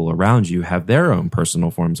the people around you have their own personal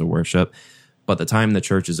forms of worship. But the time in the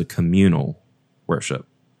church is a communal worship.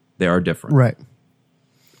 They are different. Right.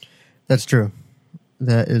 That's true.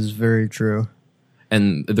 That is very true.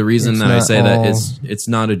 And the reason that I say that is it's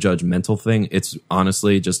not a judgmental thing. It's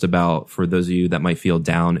honestly just about, for those of you that might feel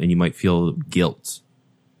down and you might feel guilt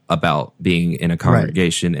about being in a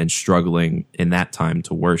congregation and struggling in that time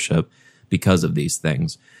to worship because of these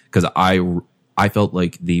things. Because I felt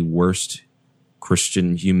like the worst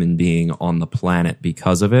Christian human being on the planet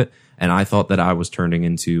because of it. And I thought that I was turning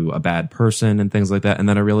into a bad person and things like that. And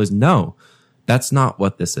then I realized, no, that's not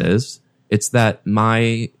what this is. It's that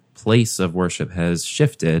my place of worship has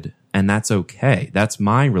shifted, and that's okay. That's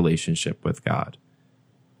my relationship with God.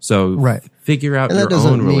 So figure out your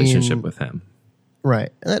own relationship with him.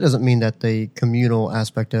 Right. And that doesn't mean that the communal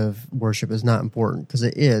aspect of worship is not important, because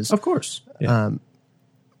it is. Of course. Yeah.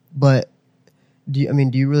 But do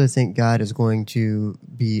you really think God is going to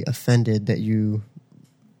be offended that you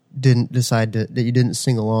didn't that you didn't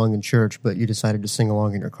sing along in church, but you decided to sing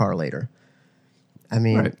along in your car later? I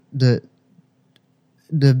mean,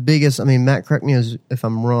 the biggest, Matt, correct me if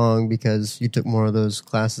I'm wrong, because you took more of those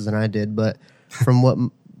classes than I did, but from what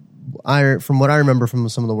I remember from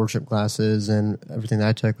some of the worship classes and everything that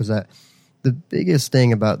I took, was that the biggest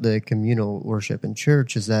thing about the communal worship in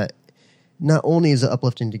church is that not only is it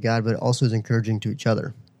uplifting to God, but it also is encouraging to each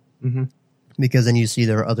other. Mm-hmm. Because then you see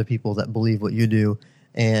there are other people that believe what you do,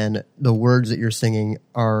 and the words that you're singing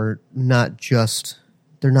are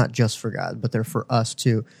they're not just for God, but they're for us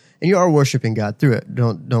too. and you are worshiping God through it.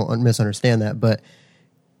 Don't misunderstand that. But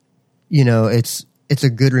it's a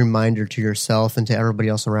good reminder to yourself and to everybody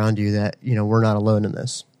else around you that we're not alone in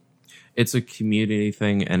this. It's a community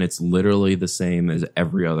thing, and it's literally the same as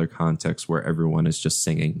every other context where everyone is just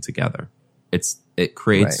singing together. It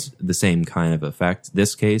creates the same kind of effect.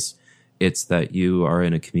 This case, it's that you are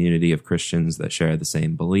in a community of Christians that share the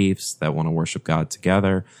same beliefs, that want to worship God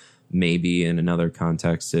together. Maybe in another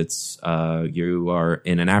context, it's you are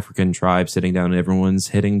in an African tribe sitting down and everyone's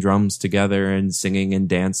hitting drums together and singing and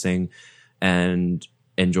dancing and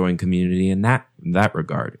enjoying community in that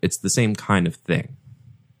regard. It's the same kind of thing.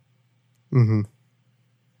 Mm-hmm.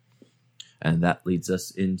 And that leads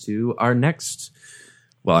us into our next.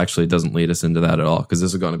 Well, actually, it doesn't lead us into that at all, because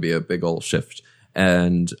this is going to be a big old shift.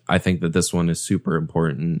 And I think that this one is super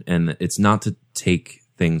important, and it's not to take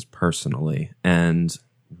things personally. And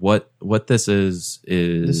what this is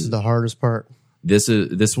this is the hardest part. This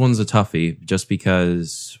one's a toughie, just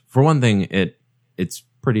because, for one thing, it's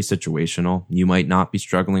pretty situational. You might not be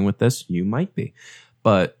struggling with this, you might be,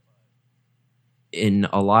 but in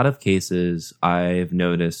a lot of cases, I've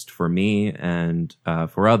noticed, for me and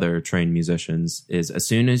for other trained musicians, is as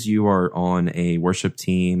soon as you are on a worship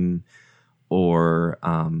team or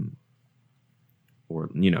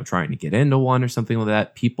trying to get into one or something like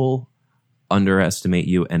that, people underestimate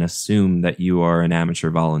you and assume that you are an amateur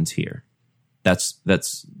volunteer. That's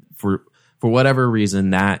for whatever reason,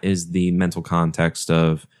 that is the mental context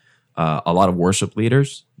of a lot of worship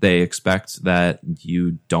leaders. They expect that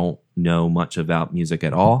you don't know much about music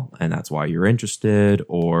at all, and that's why you're interested,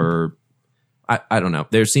 or I don't know.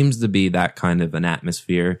 There seems to be that kind of an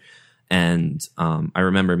atmosphere. And I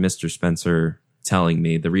remember Mr. Spencer telling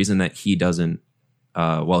me the reason that he doesn't,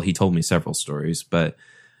 he told me several stories, but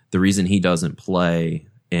the reason he doesn't play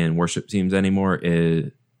in worship teams anymore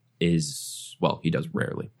is he does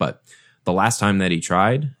rarely, but the last time that he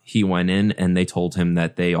tried, he went in and they told him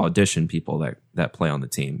that they audition people that play on the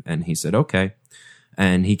team. And he said, okay.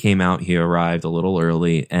 And he came out, he arrived a little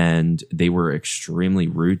early, and they were extremely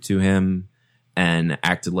rude to him and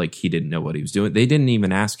acted like he didn't know what he was doing. They didn't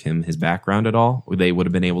even ask him his background at all. He would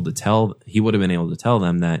have been able to tell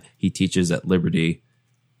them that he teaches at Liberty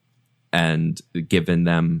and given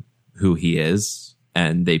them who he is,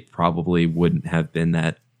 and they probably wouldn't have been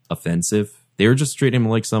that offensive. They were just treating him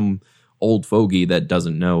like some old fogey that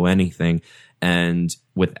doesn't know anything. And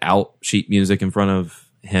without sheet music in front of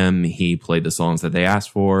him, he played the songs that they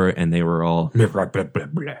asked for, and they were all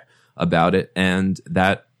about it. And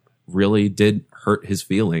that really did hurt his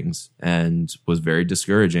feelings and was very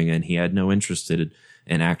discouraging. And he had no interest in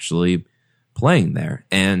actually playing there.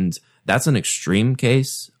 And that's an extreme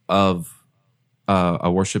case of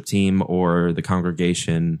a worship team or the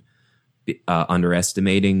congregation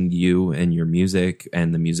underestimating you and your music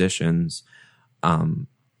and the musicians.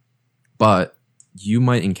 But you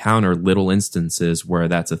might encounter little instances where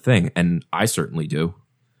that's a thing. And I certainly do.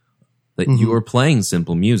 That you are playing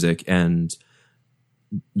simple music and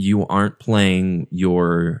you aren't playing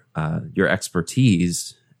your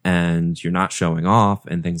expertise, and you're not showing off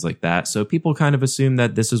and things like that. So people kind of assume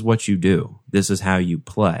that this is what you do. This is how you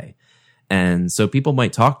play. And so people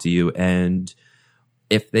might talk to you, and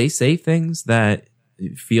if they say things that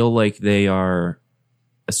feel like they are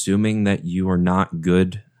assuming that you are not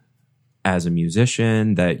good as a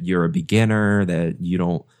musician, that you're a beginner,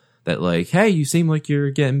 that like, hey, you seem like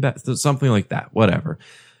you're getting better, something like that, whatever.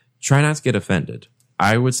 Try not to get offended.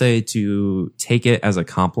 I would say to take it as a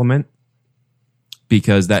compliment,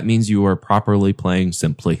 because that means you are properly playing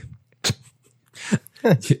simply.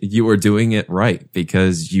 You are doing it right,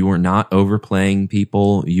 because you are not overplaying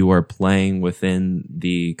people. You are playing within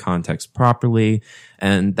the context properly.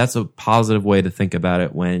 And that's a positive way to think about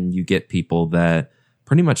it when you get people that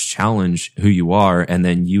pretty much challenge who you are. And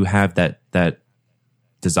then you have that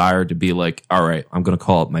desire to be like, all right, I'm going to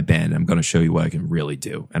call up my band and I'm going to show you what I can really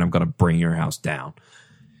do. And I'm going to bring your house down.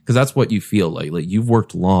 Because that's what you feel like. Like, you've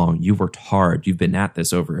worked long, you've worked hard, you've been at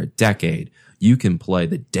this over a decade. You can play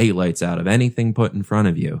the daylights out of anything put in front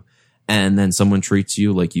of you. And then someone treats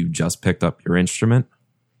you like you just picked up your instrument.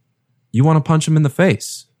 You want to punch them in the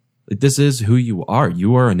face. Like, this is who you are.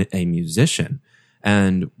 You are a musician.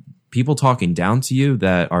 And people talking down to you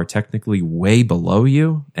that are technically way below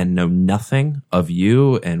you and know nothing of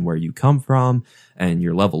you and where you come from and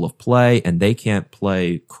your level of play, and they can't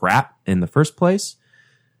play crap in the first place,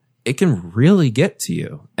 it can really get to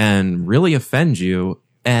you and really offend you.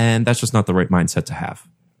 And that's just not the right mindset to have.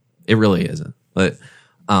 It really isn't. But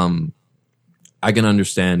I can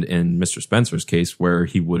understand in Mr. Spencer's case where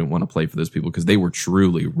he wouldn't want to play for those people because they were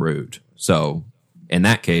truly rude. So in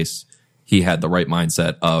that case, he had the right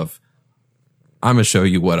mindset of, I'm going to show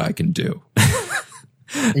you what I can do.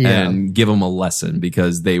 And give them a lesson,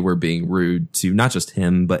 because they were being rude to not just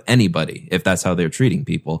him, but anybody, if that's how they're treating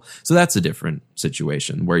people. So that's a different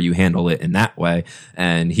situation where you handle it in that way.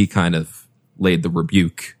 And he kind of laid the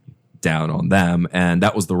rebuke down on them. And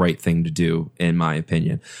that was the right thing to do, in my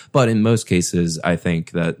opinion. But in most cases, I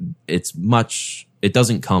think that it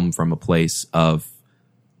doesn't come from a place of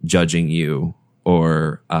judging you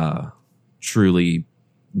or truly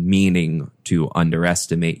meaning to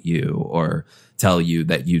underestimate you or tell you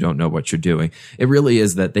that you don't know what you're doing. It really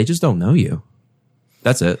is that they just don't know you.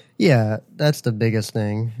 That's it. Yeah, that's the biggest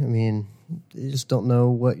thing. I mean, they just don't know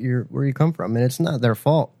where you come from, and it's not their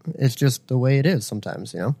fault. It's just the way it is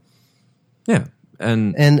sometimes, you know? Yeah.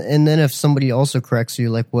 And then if somebody also corrects you,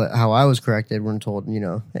 like how I was corrected when told, you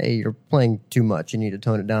know, hey, you're playing too much, you need to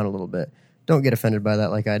tone it down a little bit. Don't get offended by that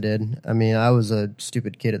like I did. I mean, I was a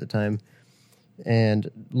stupid kid at the time. And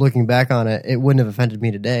looking back on it, it wouldn't have offended me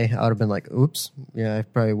today. I would have been like, oops. Yeah, I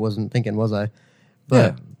probably wasn't thinking, was I?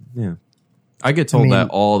 But yeah. I get told that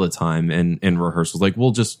all the time in rehearsals. Like,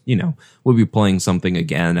 we'll be playing something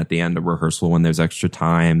again at the end of rehearsal when there's extra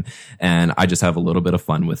time, and I just have a little bit of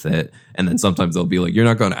fun with it. And then sometimes they'll be like, you're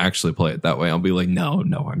not going to actually play it that way. I'll be like, no,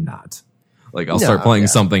 I'm not. Like, I'll start playing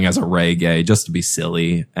something as a reggae just to be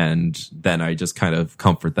silly, and then I just kind of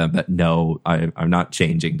comfort them that, no, I'm not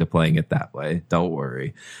changing to playing it that way. Don't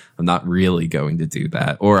worry. I'm not really going to do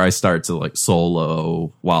that. Or I start to like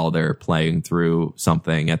solo while they're playing through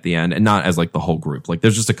something at the end, and not as like the whole group. Like,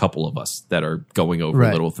 there's just a couple of us that are going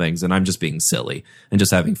over little things, and I'm just being silly and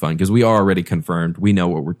just having fun, because we are already confirmed. We know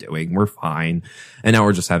what we're doing. We're fine. And now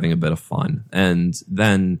we're just having a bit of fun. And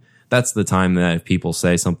then that's the time that if people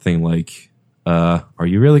say something like, are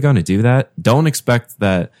you really going to do that? Don't expect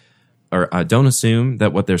that, or don't assume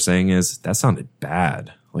that what they're saying is, that sounded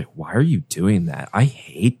bad. Like, why are you doing that? I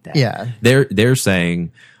hate that. Yeah. They're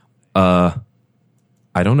saying, I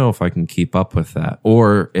don't know if I can keep up with that.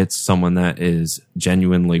 Or it's someone that is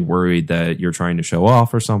genuinely worried that you're trying to show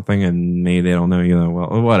off or something, and maybe they don't know you that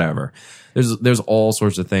well, whatever. There's all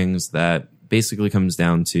sorts of things that basically comes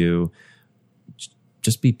down to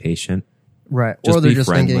just be patient. Right. Or they're just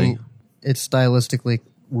thinking, it's stylistically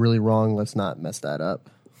really wrong. Let's not mess that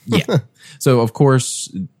up. Yeah. So, of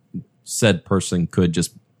course, said person could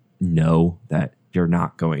just know that you're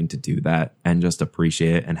not going to do that and just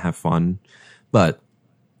appreciate it and have fun. But,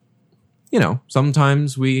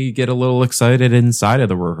 sometimes we get a little excited inside of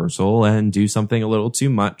the rehearsal and do something a little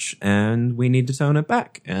too much, and we need to tone it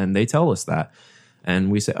back. And they tell us that.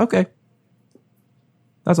 And we say, okay,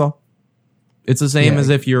 that's all. It's the same as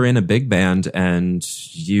if you're in a big band and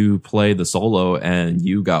you play the solo and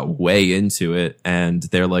you got way into it, and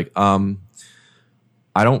they're like, I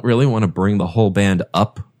don't really want to bring the whole band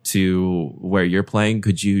up to where you're playing.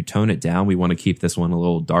 Could you tone it down? We want to keep this one a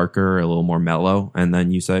little darker, a little more mellow. And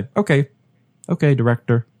then you say, okay,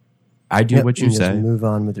 director, I do what you say. Move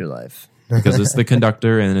on with your life. Because it's the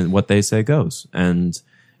conductor, and what they say goes. And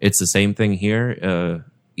it's the same thing here.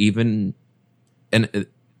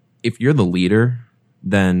 If you're the leader,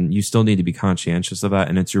 then you still need to be conscientious of that,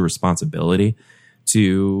 and it's your responsibility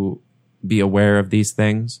to be aware of these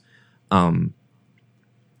things, and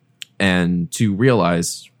to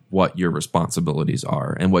realize what your responsibilities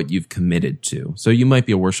are and what you've committed to. So you might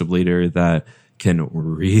be a worship leader that can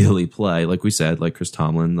really play, like we said, like Chris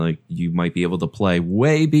Tomlin, like you might be able to play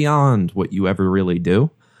way beyond what you ever really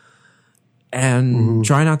do, and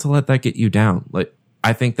try not to let that get you down. Like,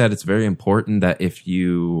 I think that it's very important that if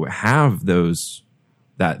you have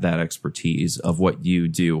that expertise of what you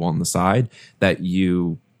do on the side, that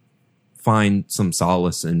you find some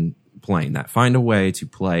solace in playing that. Find a way to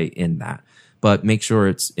play in that, but make sure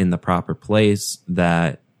it's in the proper place,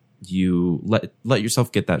 that you let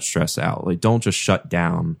yourself get that stress out. Like, don't just shut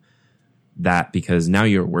down that because now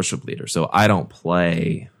you're a worship leader. So I don't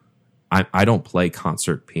play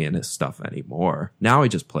concert pianist stuff anymore. Now I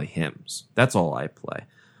just play hymns. That's all I play.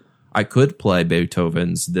 I could play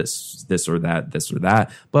Beethoven's this or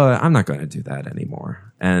that, but I'm not going to do that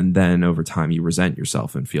anymore. And then over time you resent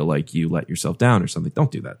yourself and feel like you let yourself down or something.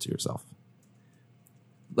 Don't do that to yourself.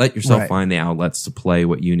 Let yourself find the outlets to play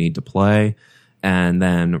what you need to play, and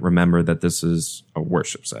then remember that this is a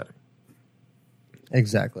worship setting.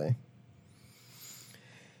 Exactly.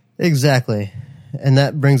 And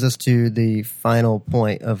that brings us to the final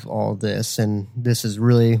point of all this. And this is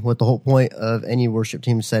really what the whole point of any worship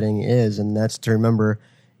team setting is. And that's to remember,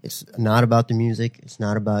 it's not about the music. It's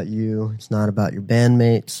not about you. It's not about your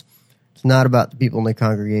bandmates. It's not about the people in the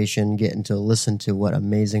congregation getting to listen to what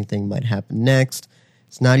amazing thing might happen next.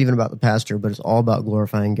 It's not even about the pastor, but it's all about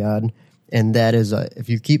glorifying God. And that is, if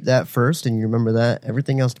you keep that first and you remember that,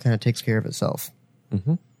 everything else kind of takes care of itself.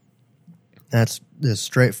 Mm-hmm. That's the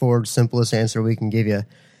straightforward, simplest answer we can give you.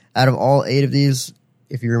 Out of all 8 of these,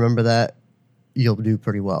 if you remember that, you'll do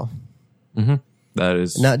pretty well. Mm-hmm. That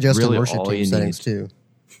is not just really in worship all team you settings need. too.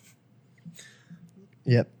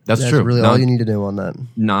 Yep, that's true. Really, all you need to do on that.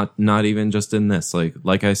 Not even just in this.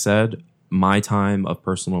 Like I said, my time of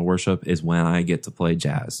personal worship is when I get to play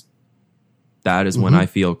jazz. That is when I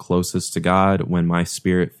feel closest to God. When my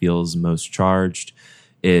spirit feels most charged,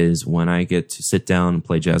 is when I get to sit down and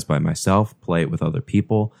play jazz by myself, play it with other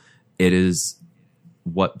people. It is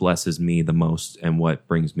what blesses me the most and what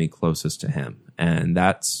brings me closest to Him. And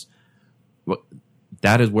that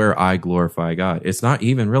is where I glorify God. It's not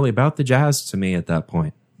even really about the jazz to me at that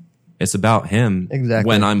point. It's about Him. Exactly.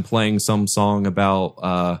 When I'm playing some song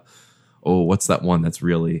about, what's that one that's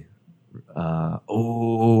really, I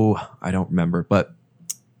don't remember. But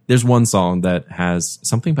there's one song that has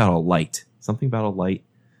something about a light. Something about a light.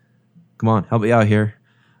 Come on, help me out here.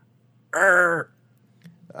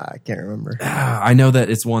 I can't remember. I know that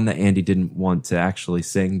it's one that Andy didn't want to actually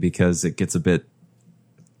sing because it gets a bit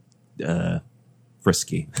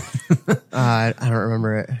frisky. I don't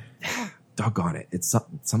remember it. Doggone it. It's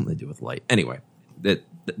something to do with light. Anyway,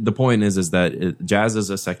 the point is that jazz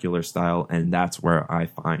is a secular style, and that's where I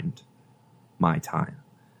find my time.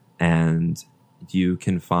 And you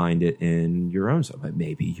can find it in your own stuff.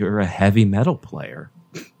 Maybe you're a heavy metal player.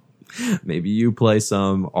 Maybe you play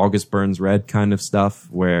some August Burns Red kind of stuff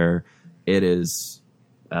where it is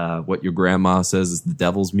what your grandma says is the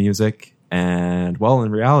devil's music. And, well,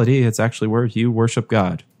 in reality, it's actually where you worship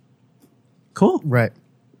God. Cool. Right.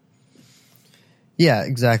 Yeah,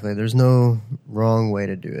 exactly. There's no wrong way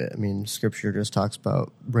to do it. I mean, Scripture just talks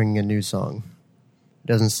about bringing a new song. It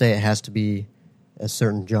doesn't say it has to be a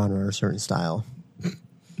certain genre or a certain style.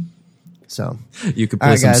 So, you could play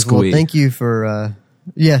all right, some guys. squee. Well, thank you for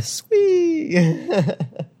yes, squee.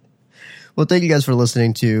 Well, thank you guys for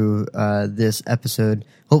listening to this episode.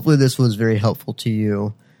 Hopefully, this was very helpful to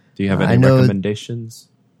you. Do you have any recommendations?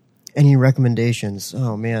 Any recommendations?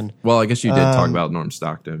 Oh man. Well, I guess you did talk about Norm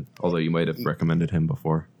Stockton, although you might have recommended him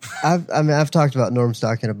before. I've talked about Norm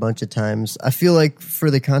Stockton a bunch of times. I feel like for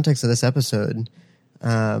the context of this episode,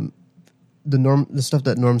 the stuff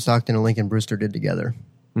that Norm Stockton and Lincoln Brewster did together.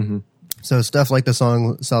 Mm-hmm. So stuff like the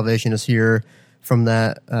song "Salvation Is Here" from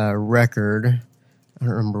that record. I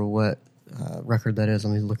don't remember what record that is.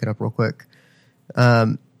 Let me look it up real quick.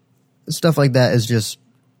 Stuff like that is just,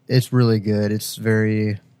 it's really good. It's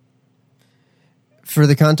very, for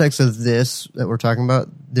the context of this that we're talking about,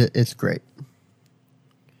 it's great.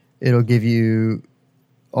 It'll give you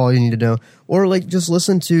all you need to know. Or like just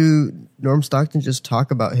listen to Norm Stockton just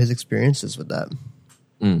talk about his experiences with that.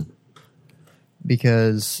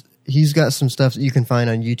 Because he's got some stuff that you can find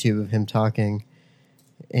on YouTube of him talking,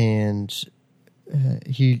 and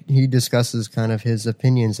he discusses kind of his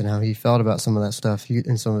opinions and how he felt about some of that stuff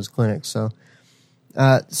in some of his clinics. So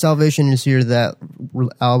Salvation Is Here, that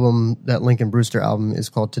album, that Lincoln Brewster album, is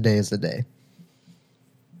called Today Is the Day.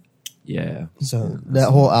 Yeah. So that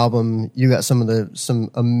whole album, you got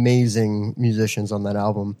some amazing musicians on that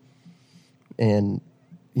album. And,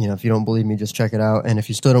 you know, if you don't believe me, just check it out. And if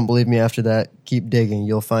you still don't believe me after that, keep digging.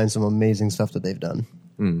 You'll find some amazing stuff that they've done.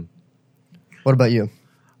 What about you?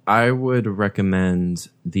 I would recommend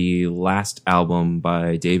the last album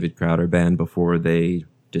by David Crowder Band before they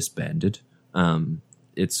disbanded.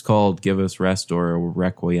 It's called Give Us Rest, or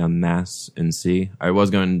Requiem Mass in C. I was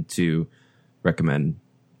going to recommend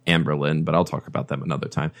Amberlin, but I'll talk about them another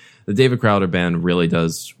time. The David Crowder Band really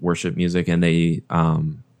does worship music, and they,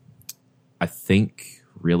 I think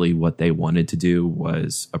really what they wanted to do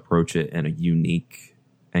was approach it in a unique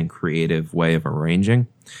and creative way of arranging.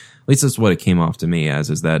 At least that's what it came off to me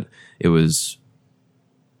as, is that it was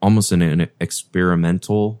almost an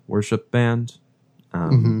experimental worship band.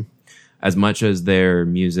 As much as their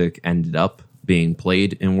music ended up being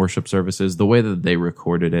played in worship services, the way that they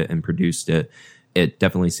recorded it and produced it, it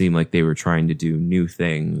definitely seemed like they were trying to do new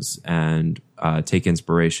things and take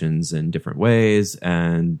inspirations in different ways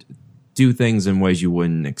and do things in ways you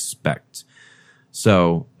wouldn't expect.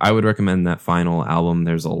 So I would recommend that final album.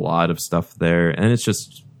 There's a lot of stuff there, and it's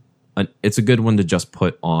just it's a good one to just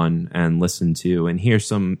put on and listen to and hear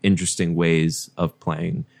some interesting ways of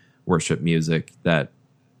playing worship music that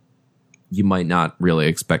you might not really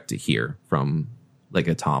expect to hear from like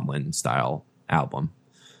a Tomlin style album.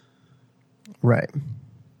 Right.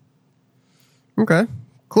 Okay,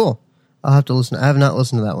 cool. I'll have to listen. I have not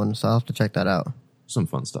listened to that one, so I'll have to check that out. Some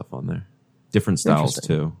fun stuff on there. Different styles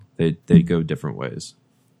too. They go different ways.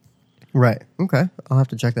 Right. Okay. I'll have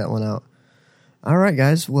to check that one out. All right,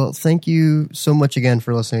 guys. Well, thank you so much again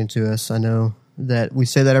for listening to us. I know that we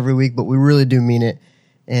say that every week, but we really do mean it.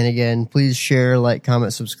 And again, please share, like,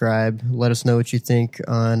 comment, subscribe. Let us know what you think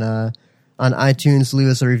on iTunes. Leave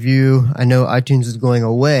us a review. I know iTunes is going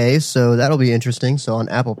away, so that'll be interesting. So on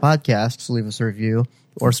Apple Podcasts, leave us a review,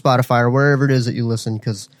 or Spotify, or wherever it is that you listen,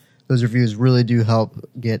 because those reviews really do help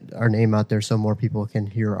get our name out there so more people can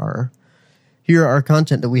hear our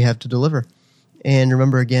content that we have to deliver. And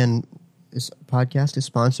remember, again, this podcast is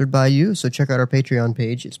sponsored by you, so check out our Patreon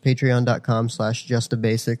page. It's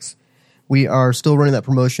patreon.com/justabasics. We are still running that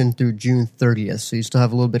promotion through June 30th, so you still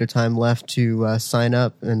have a little bit of time left to sign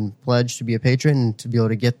up and pledge to be a patron and to be able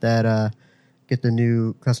to get that get the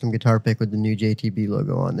new custom guitar pick with the new JTB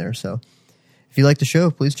logo on there. So if you like the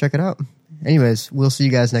show, please check it out. Anyways, we'll see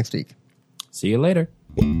you guys next week. See you later.